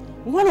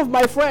 one of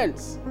my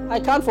friends, I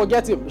can't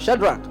forget him,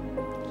 Shadrach,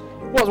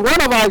 was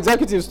one of our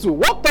executives too,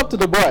 walked up to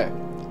the boy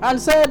and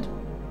said,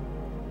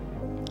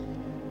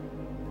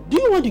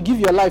 do you want to give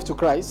your life to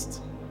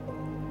Christ?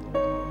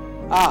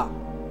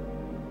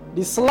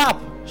 The slap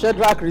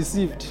Shadrach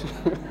received,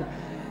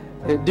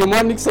 a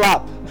demonic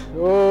slap.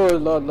 Oh,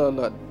 Lord, Lord,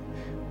 Lord.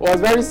 It was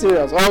very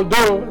serious.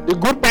 Although the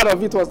good part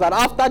of it was that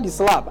after the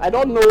slap, I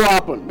don't know what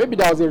happened. Maybe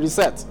there was a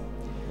reset.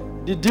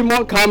 The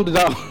demon calmed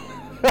down.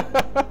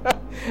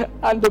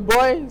 And the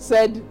boy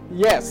said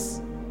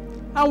yes.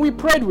 And we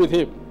prayed with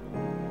him.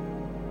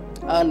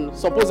 And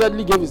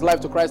supposedly gave his life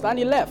to Christ. And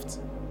he left.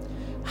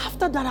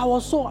 After that, I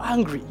was so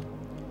angry.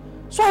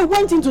 So I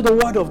went into the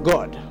Word of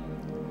God.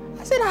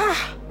 I said,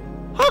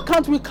 how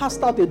can't we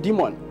cast out a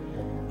demon?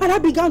 And I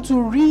began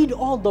to read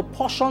all the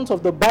portions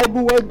of the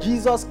Bible where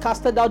Jesus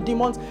casted out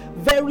demons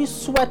very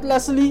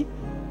sweatlessly.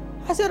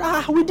 I said,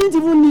 we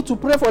didn't even need to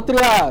pray for 3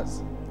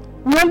 hours.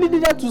 We only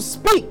needed to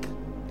speak.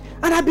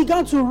 And I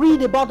began to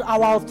read about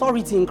our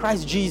authority in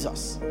Christ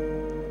Jesus.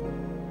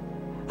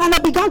 And I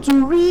began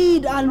to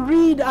read and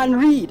read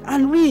and read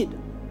and read.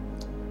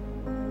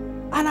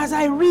 And as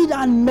I read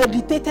and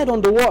meditated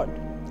on the Word,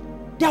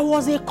 there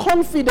was a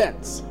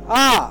confidence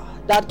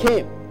that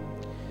came.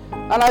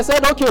 And I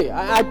said, okay,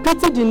 I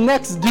pity the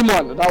next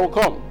demon that will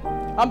come.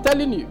 I'm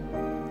telling you.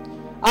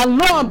 And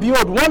lo and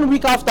behold, 1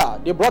 week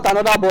after, they brought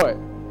another boy.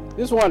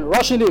 This one,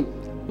 rushing him.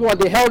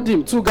 They held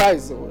him, 2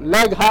 guys,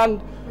 leg,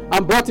 hand,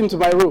 and brought him to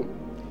my room.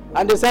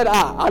 And they said,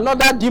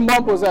 another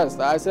demon possessed.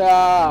 I said,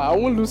 I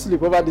won't lose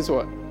sleep over this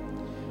one.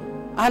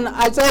 And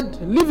I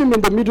said, leave him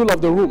in the middle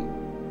of the room.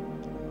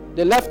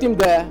 They left him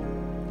there.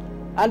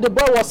 And the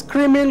boy was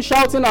screaming,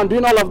 shouting, and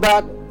doing all of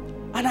that.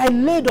 And I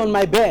laid on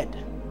my bed.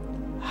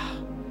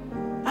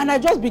 And I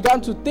just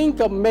began to think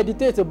and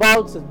meditate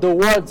about the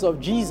words of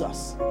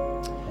Jesus.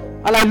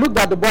 And I looked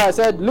at the boy, I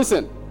said,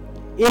 listen,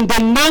 in the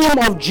name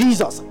of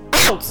Jesus,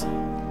 out!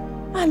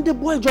 And the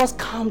boy just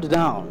calmed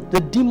down. The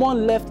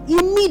demon left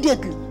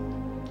immediately.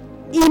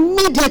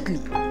 Immediately.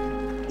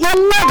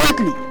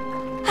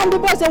 And the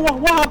boy said, what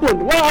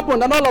happened? What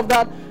happened? And all of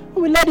that. And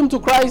we led him to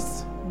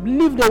Christ,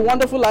 lived a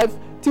wonderful life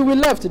till we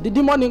left. The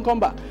demon didn't come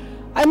back.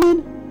 I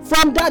mean,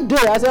 from that day,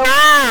 I said,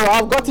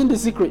 I've gotten the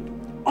secret.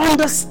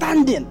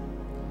 Understanding.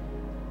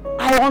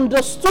 I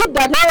understood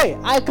that, hey,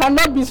 I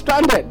cannot be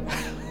stranded.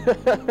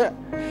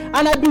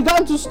 And I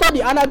began to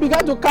study and I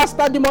began to cast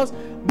out demons.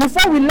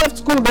 Before we left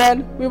school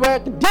then, we were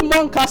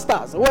demon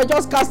casters. We were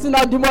just casting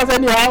out demons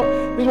anyhow.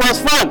 It was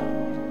fun.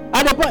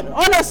 At the point,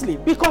 honestly,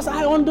 because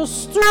I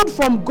understood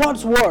from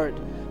God's word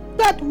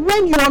that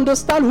when you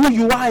understand who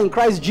you are in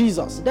Christ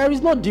Jesus, there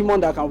is no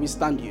demon that can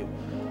withstand you.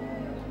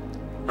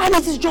 And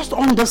it is just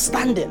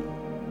understanding.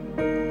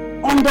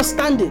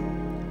 Understanding.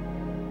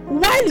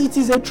 While it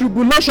is a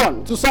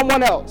tribulation to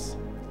someone else,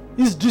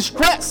 it's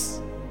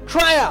distress,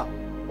 trial.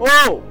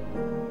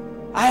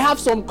 I have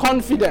some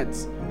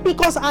confidence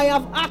because I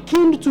have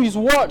hearkened to his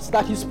words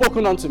that he's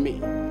spoken unto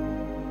me.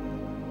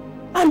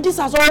 And this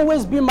has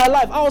always been my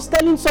life. I was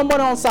telling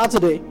someone on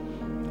Saturday,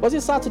 was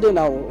it Saturday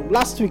now?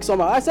 Last week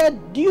somehow. I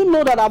said, do you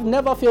know that I've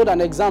never failed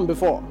an exam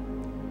before?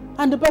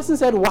 And the person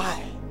said,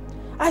 why?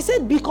 I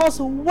said, because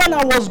when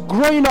I was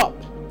growing up,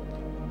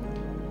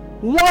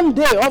 one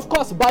day, of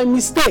course, by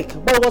mistake,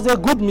 but it was a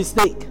good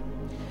mistake,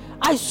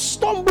 I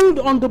stumbled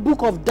on the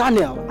book of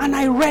Daniel and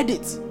I read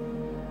it.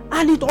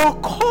 And it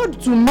occurred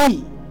to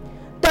me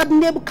that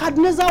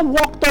Nebuchadnezzar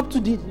walked up to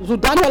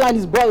Daniel and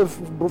his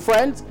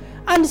friends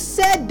and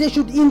said they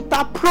should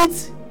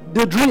interpret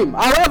the dream.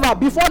 However,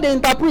 before they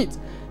interpret,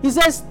 he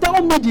says,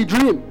 tell me the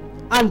dream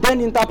and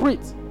then interpret.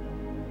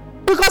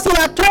 Because he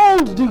had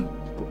told the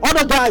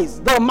other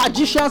guys, the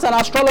magicians and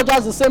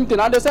astrologers, the same thing.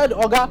 And they said,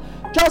 Oga,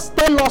 just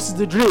tell us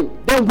the dream,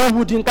 then we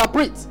would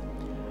interpret.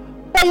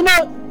 But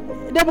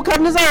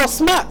Nebuchadnezzar was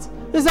smart.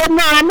 He said,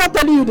 no, I'm not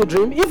telling you the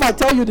dream. If I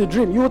tell you the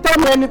dream, you will tell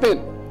me anything.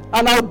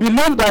 And I'll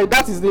believe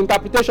that is the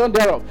interpretation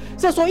thereof.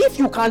 So if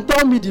you can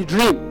tell me the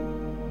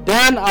dream,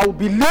 then I will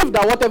believe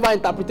that whatever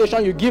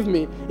interpretation you give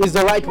me is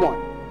the right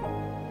one.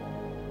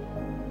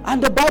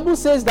 And the Bible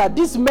says that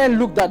these men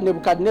looked at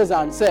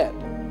Nebuchadnezzar and said,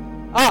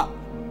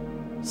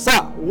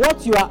 sir,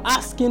 what you are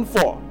asking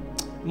for,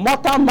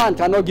 mortal man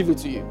cannot give it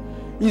to you.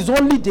 It's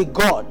only the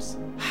gods.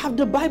 Have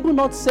the Bible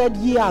not said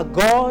ye are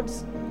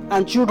gods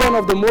and children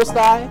of the Most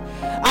High?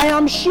 I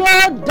am sure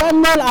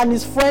Daniel and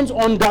his friends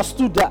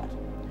understood that.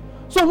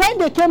 So when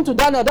they came to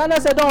Daniel, Daniel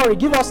said, don't worry,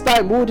 give us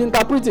time, we would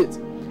interpret it.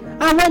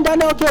 And when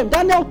Daniel came,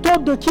 Daniel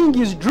told the king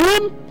his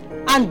dream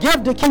and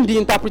gave the king the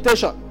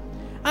interpretation.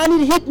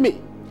 And it hit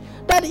me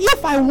that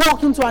if I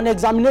walk into an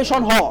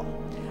examination hall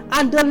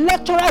and the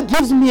lecturer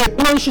gives me a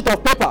plain sheet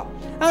of paper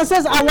and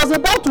says, I was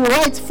about to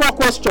write 4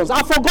 questions,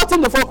 I've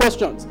forgotten the 4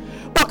 questions,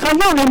 but can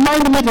you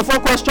remind me the 4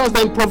 questions,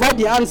 then provide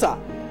the answer?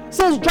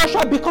 Says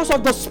Joshua, because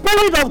of the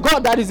Spirit of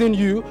God that is in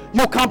you,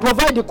 you can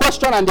provide the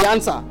question and the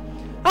answer.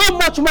 How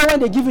much more when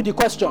they give you the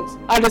questions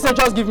and they say,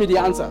 just give me the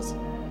answers?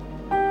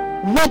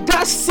 With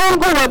that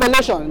single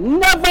revelation,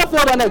 never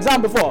failed an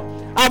exam before.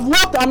 I've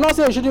worked, I'm not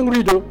saying you shouldn't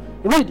read, though.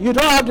 Read, you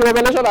don't have the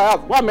revelation I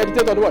have. Go and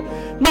meditate on the word.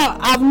 Now,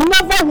 I've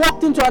never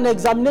walked into an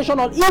examination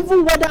on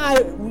even whether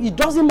it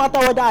doesn't matter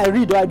whether I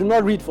read or I do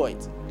not read for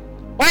it.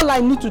 All I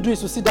need to do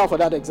is to sit down for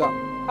that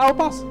exam. I'll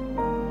pass.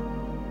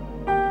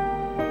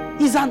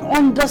 It's an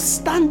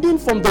understanding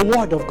from the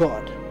word of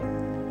God.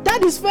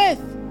 That is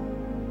faith.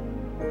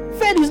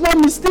 Faith is not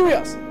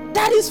mysterious.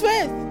 That is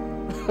faith.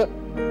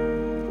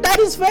 That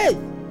is faith.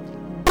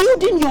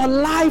 Building your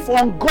life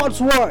on God's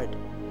word.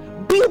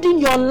 Building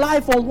your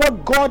life on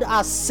what God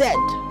has said.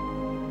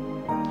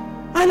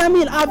 And I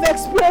mean, I've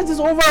experienced this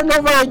over and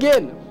over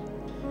again.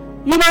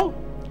 You know,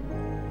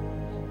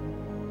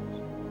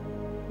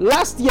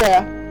 last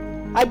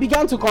year, I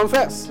began to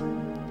confess.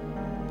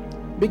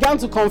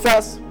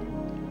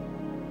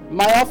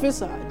 My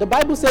office, the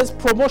Bible says,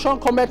 promotion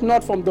cometh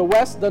not from the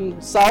west, the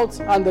south,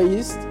 and the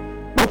east.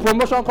 But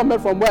promotion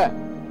cometh from where?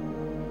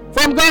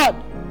 From God.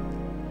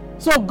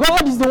 So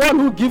God is the one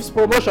who gives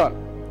promotion.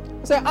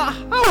 I said,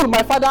 how will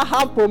my father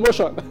have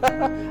promotion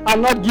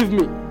and not give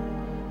me?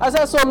 I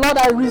said, so Lord,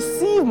 I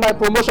received my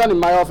promotion in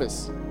my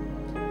office.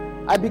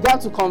 I began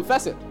to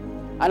confess it.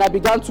 And I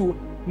began to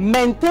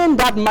maintain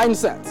that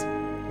mindset.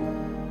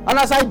 And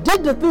as I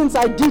did the things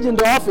I did in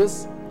the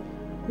office,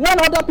 when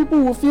other people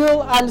will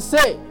feel and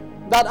say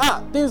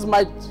that, things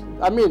might,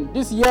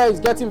 this year is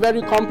getting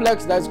very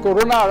complex, there's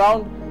corona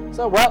around.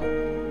 So, well,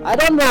 I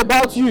don't know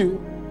about you,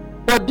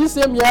 but this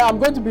same year I'm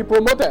going to be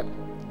promoted.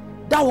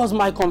 That was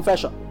my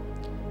confession.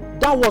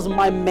 That was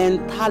my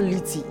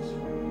mentality.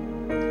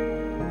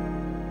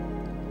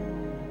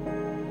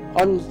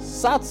 On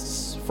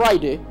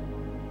Friday,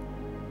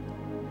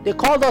 they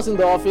called us in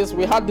the office.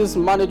 We had this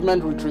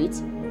management retreat.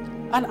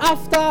 And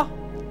after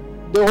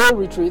the whole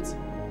retreat,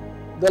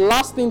 the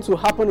last thing to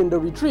happen in the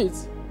retreat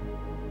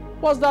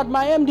was that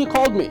my MD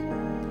called me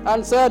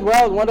and said,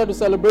 well, wanted to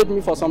celebrate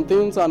me for some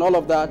things and all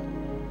of that.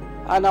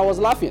 And I was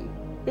laughing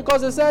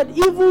because they said,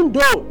 even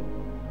though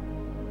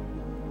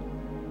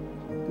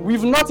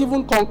we've not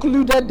even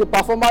concluded the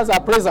performance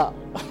appraisal.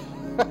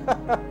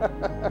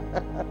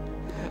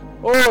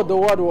 Oh, the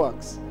word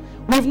works.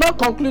 We've not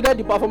concluded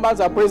the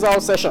performance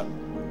appraisal session.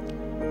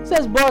 It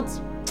says, but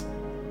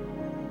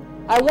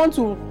I want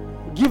to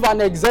give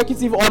an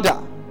executive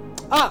order.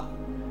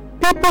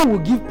 People will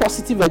give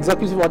positive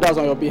executive orders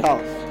on your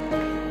behalf.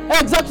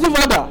 Executive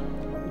order.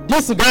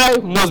 This guy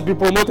must be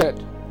promoted.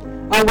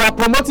 And we are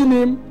promoting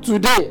him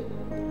today.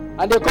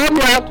 And they call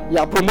me out, you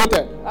are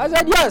promoted. I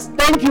said, yes,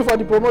 thank you for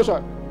the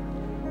promotion.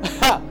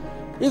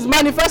 It's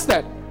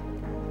manifested.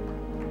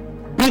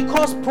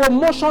 Because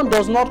promotion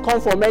does not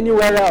come from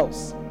anywhere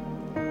else.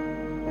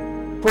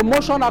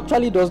 Promotion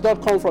actually does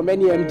not come from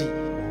any MD.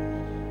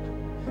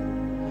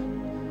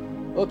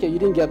 Okay, you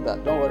didn't get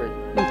that. Don't worry.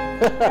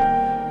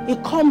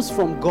 It comes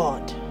from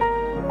God.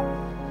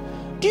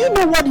 Do you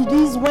know what it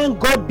is when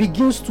God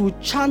begins to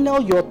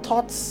channel your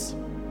thoughts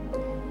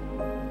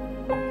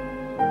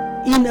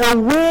in a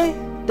way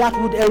that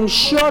would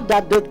ensure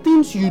that the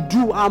things you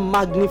do are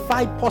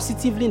magnified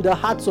positively in the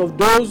hearts of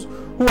those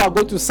who are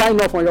going to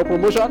sign off on your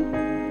promotion?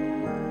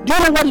 Do you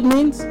know what it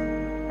means?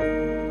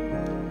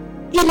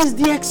 It is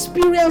the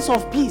experience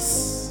of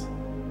peace.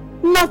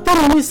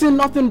 Nothing missing,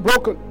 nothing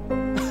broken.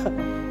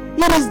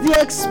 It is the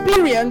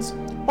experience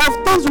of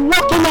things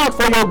working out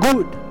for your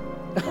good.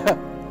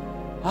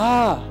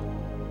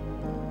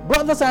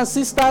 Brothers and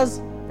sisters,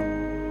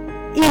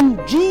 in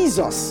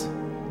Jesus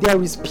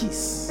there is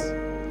peace.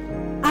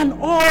 And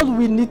all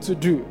we need to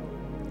do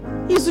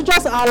is to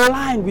just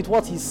align with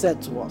what He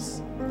said to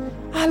us.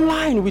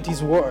 Align with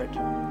His word.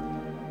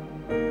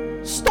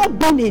 Stop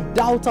being a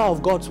doubter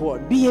of God's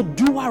word. Be a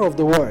doer of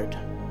the word.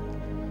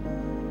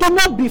 Do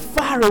not be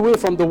far away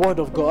from the word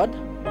of God.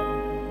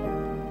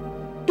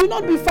 Do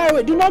not be far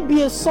away. Do not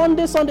be a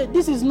Sunday.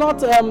 This is not,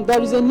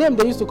 there is a name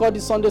they used to call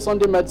this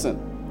Sunday medicine.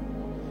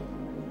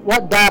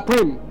 What?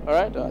 Diaprim.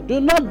 Alright? Do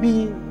not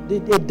be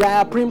a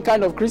diaprim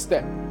kind of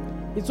Christian.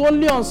 It's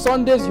only on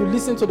Sundays you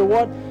listen to the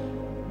word.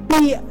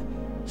 Be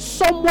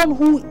someone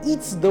who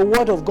eats the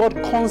word of God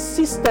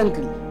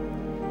consistently.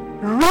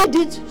 Read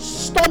it,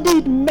 study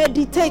it,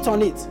 meditate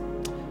on it.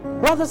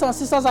 Brothers and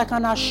sisters, I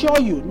can assure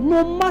you,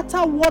 no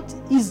matter what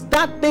is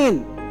that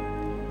thing,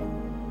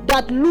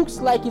 that looks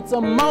like it's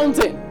a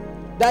mountain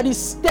that is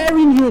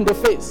staring you in the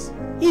face,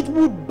 it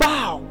would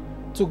bow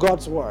to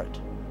God's word.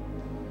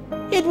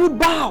 It would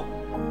bow,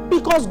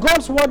 because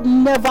God's word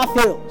never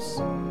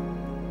fails.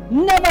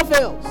 Never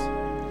fails.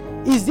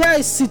 Is there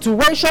a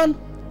situation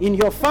in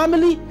your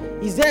family?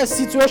 Is there a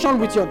situation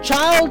with your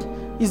child?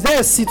 Is there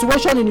a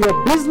situation in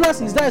your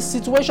business? Is there a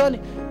situation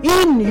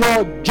in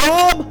your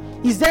job?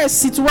 Is there a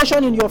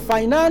situation in your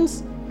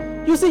finance?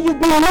 You see, you've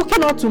been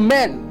looking up to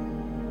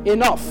men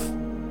enough.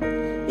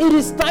 It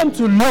is time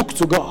to look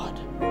to God.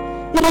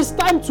 It is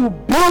time to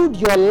build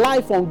your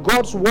life on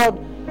God's word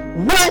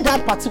where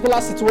that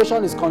particular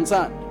situation is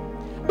concerned.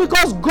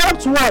 Because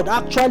God's word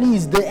actually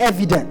is the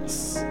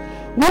evidence.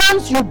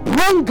 Once you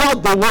bring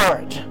out the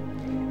word,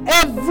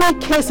 every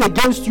case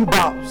against you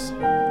bows.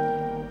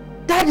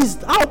 That is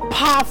how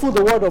powerful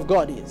the word of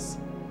God is.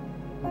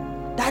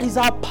 That is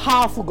how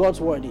powerful God's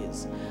word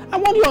is. I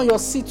want you on your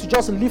seat to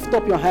just lift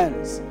up your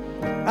hands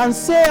and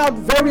say out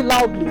very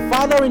loudly,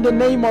 Father, in the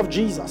name of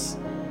Jesus,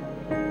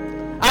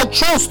 I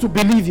chose to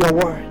believe your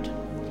word.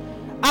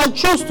 I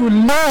chose to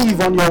live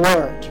on your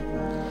word.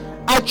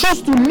 I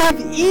chose to live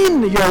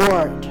in your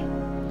word.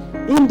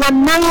 In the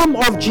name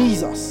of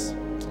Jesus.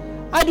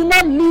 I do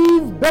not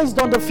live based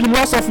on the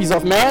philosophies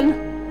of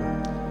men.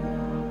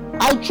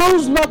 I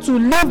chose not to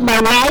live my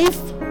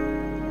life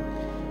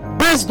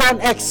based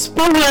on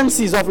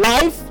experiences of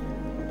life,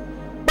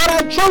 but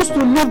I chose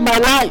to live my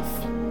life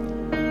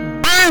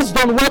based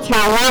on what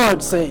your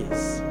word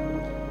says.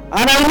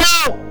 And I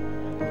know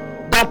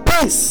that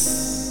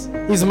peace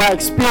is my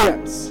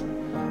experience.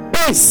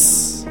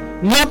 Peace,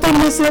 nothing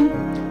missing,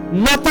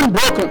 nothing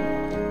broken.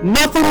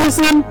 Nothing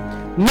missing,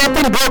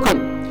 nothing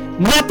broken.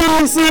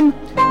 Nothing missing,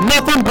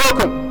 nothing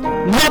broken.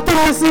 Nothing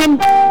missing,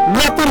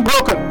 nothing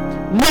broken.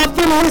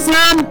 Nothing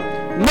missing,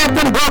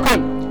 nothing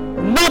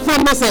broken.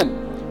 Nothing missing,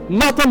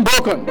 nothing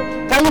broken.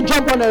 Can you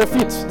jump on your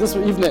feet this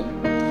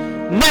evening?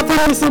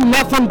 Nothing missing,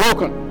 nothing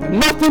broken.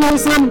 Nothing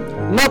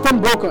missing, nothing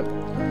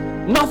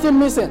broken. Nothing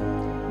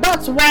missing.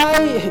 That's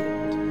why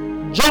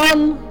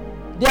John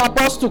the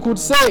apostle could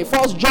say,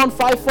 1 John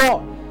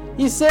 5:4,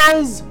 he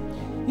says,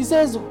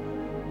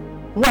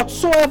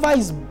 whatsoever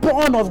is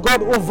born of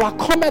God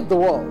overcometh the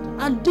world.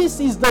 And this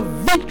is the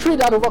victory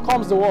that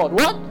overcomes the world.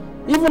 What?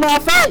 Even our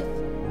faith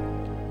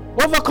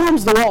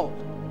overcomes the world.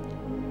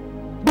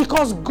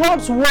 Because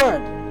God's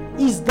word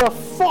is the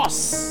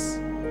force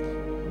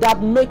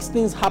that makes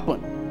things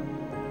happen.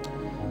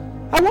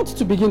 I want you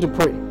to begin to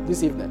pray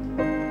this evening.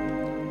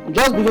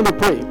 Just begin to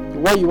pray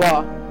where you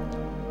are.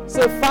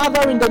 Say,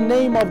 Father, in the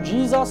name of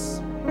Jesus,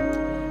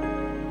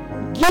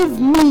 give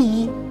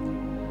me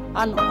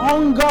an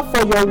hunger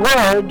for your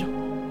word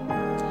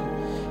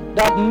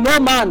that no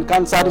man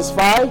can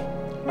satisfy,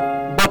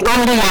 but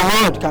only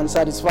your word can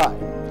satisfy.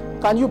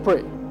 Can you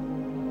pray?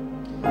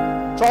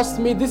 Trust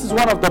me, this is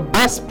one of the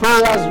best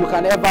prayers you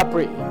can ever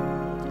pray.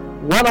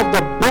 One of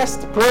the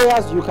best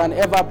prayers you can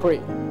ever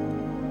pray.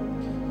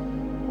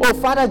 Oh,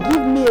 Father,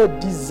 give me a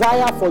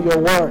desire for your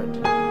word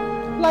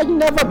like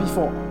never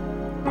before.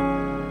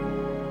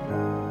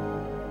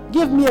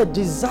 Give me a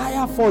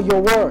desire for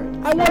your word.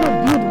 I want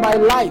to build my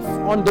life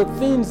on the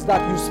things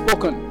that you've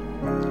spoken.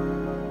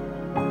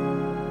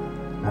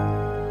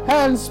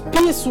 Hence,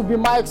 peace will be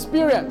my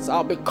experience.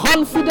 I'll be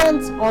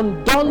confident,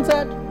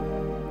 undaunted,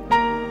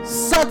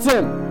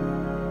 certain.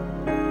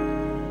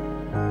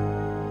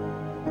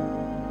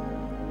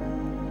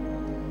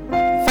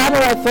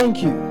 Father, I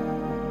thank you.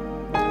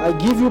 I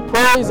give you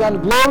praise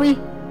and glory.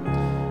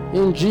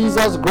 In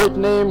Jesus' great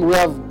name we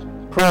have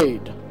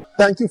prayed.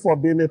 Thank you for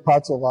being a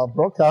part of our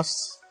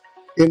broadcast.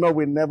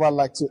 We never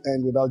like to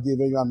end without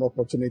giving you an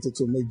opportunity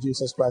to make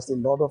Jesus Christ the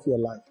Lord of your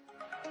life.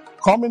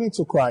 Coming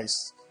into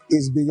Christ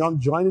is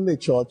beyond joining a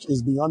church,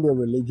 is beyond a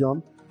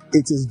religion.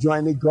 It is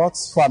joining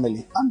God's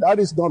family. And that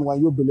is done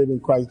when you believe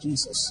in Christ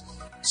Jesus.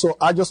 So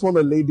I just want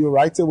to lead you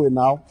right away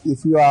now.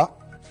 If you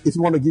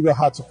want to give your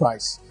heart to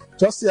Christ,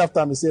 just say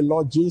after me, say,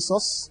 Lord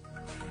Jesus,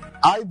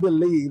 I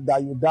believe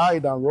that you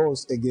died and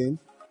rose again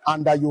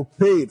and that you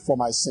paid for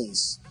my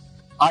sins.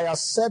 I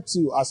accept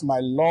you as my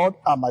Lord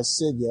and my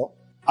Savior,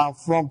 and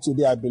from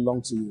today I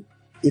belong to you.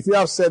 If you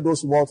have said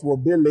those words, will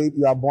be late,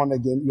 you are born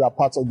again, you are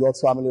part of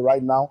God's family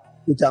right now.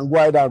 You can go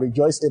ahead and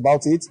rejoice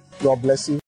about it. God bless you.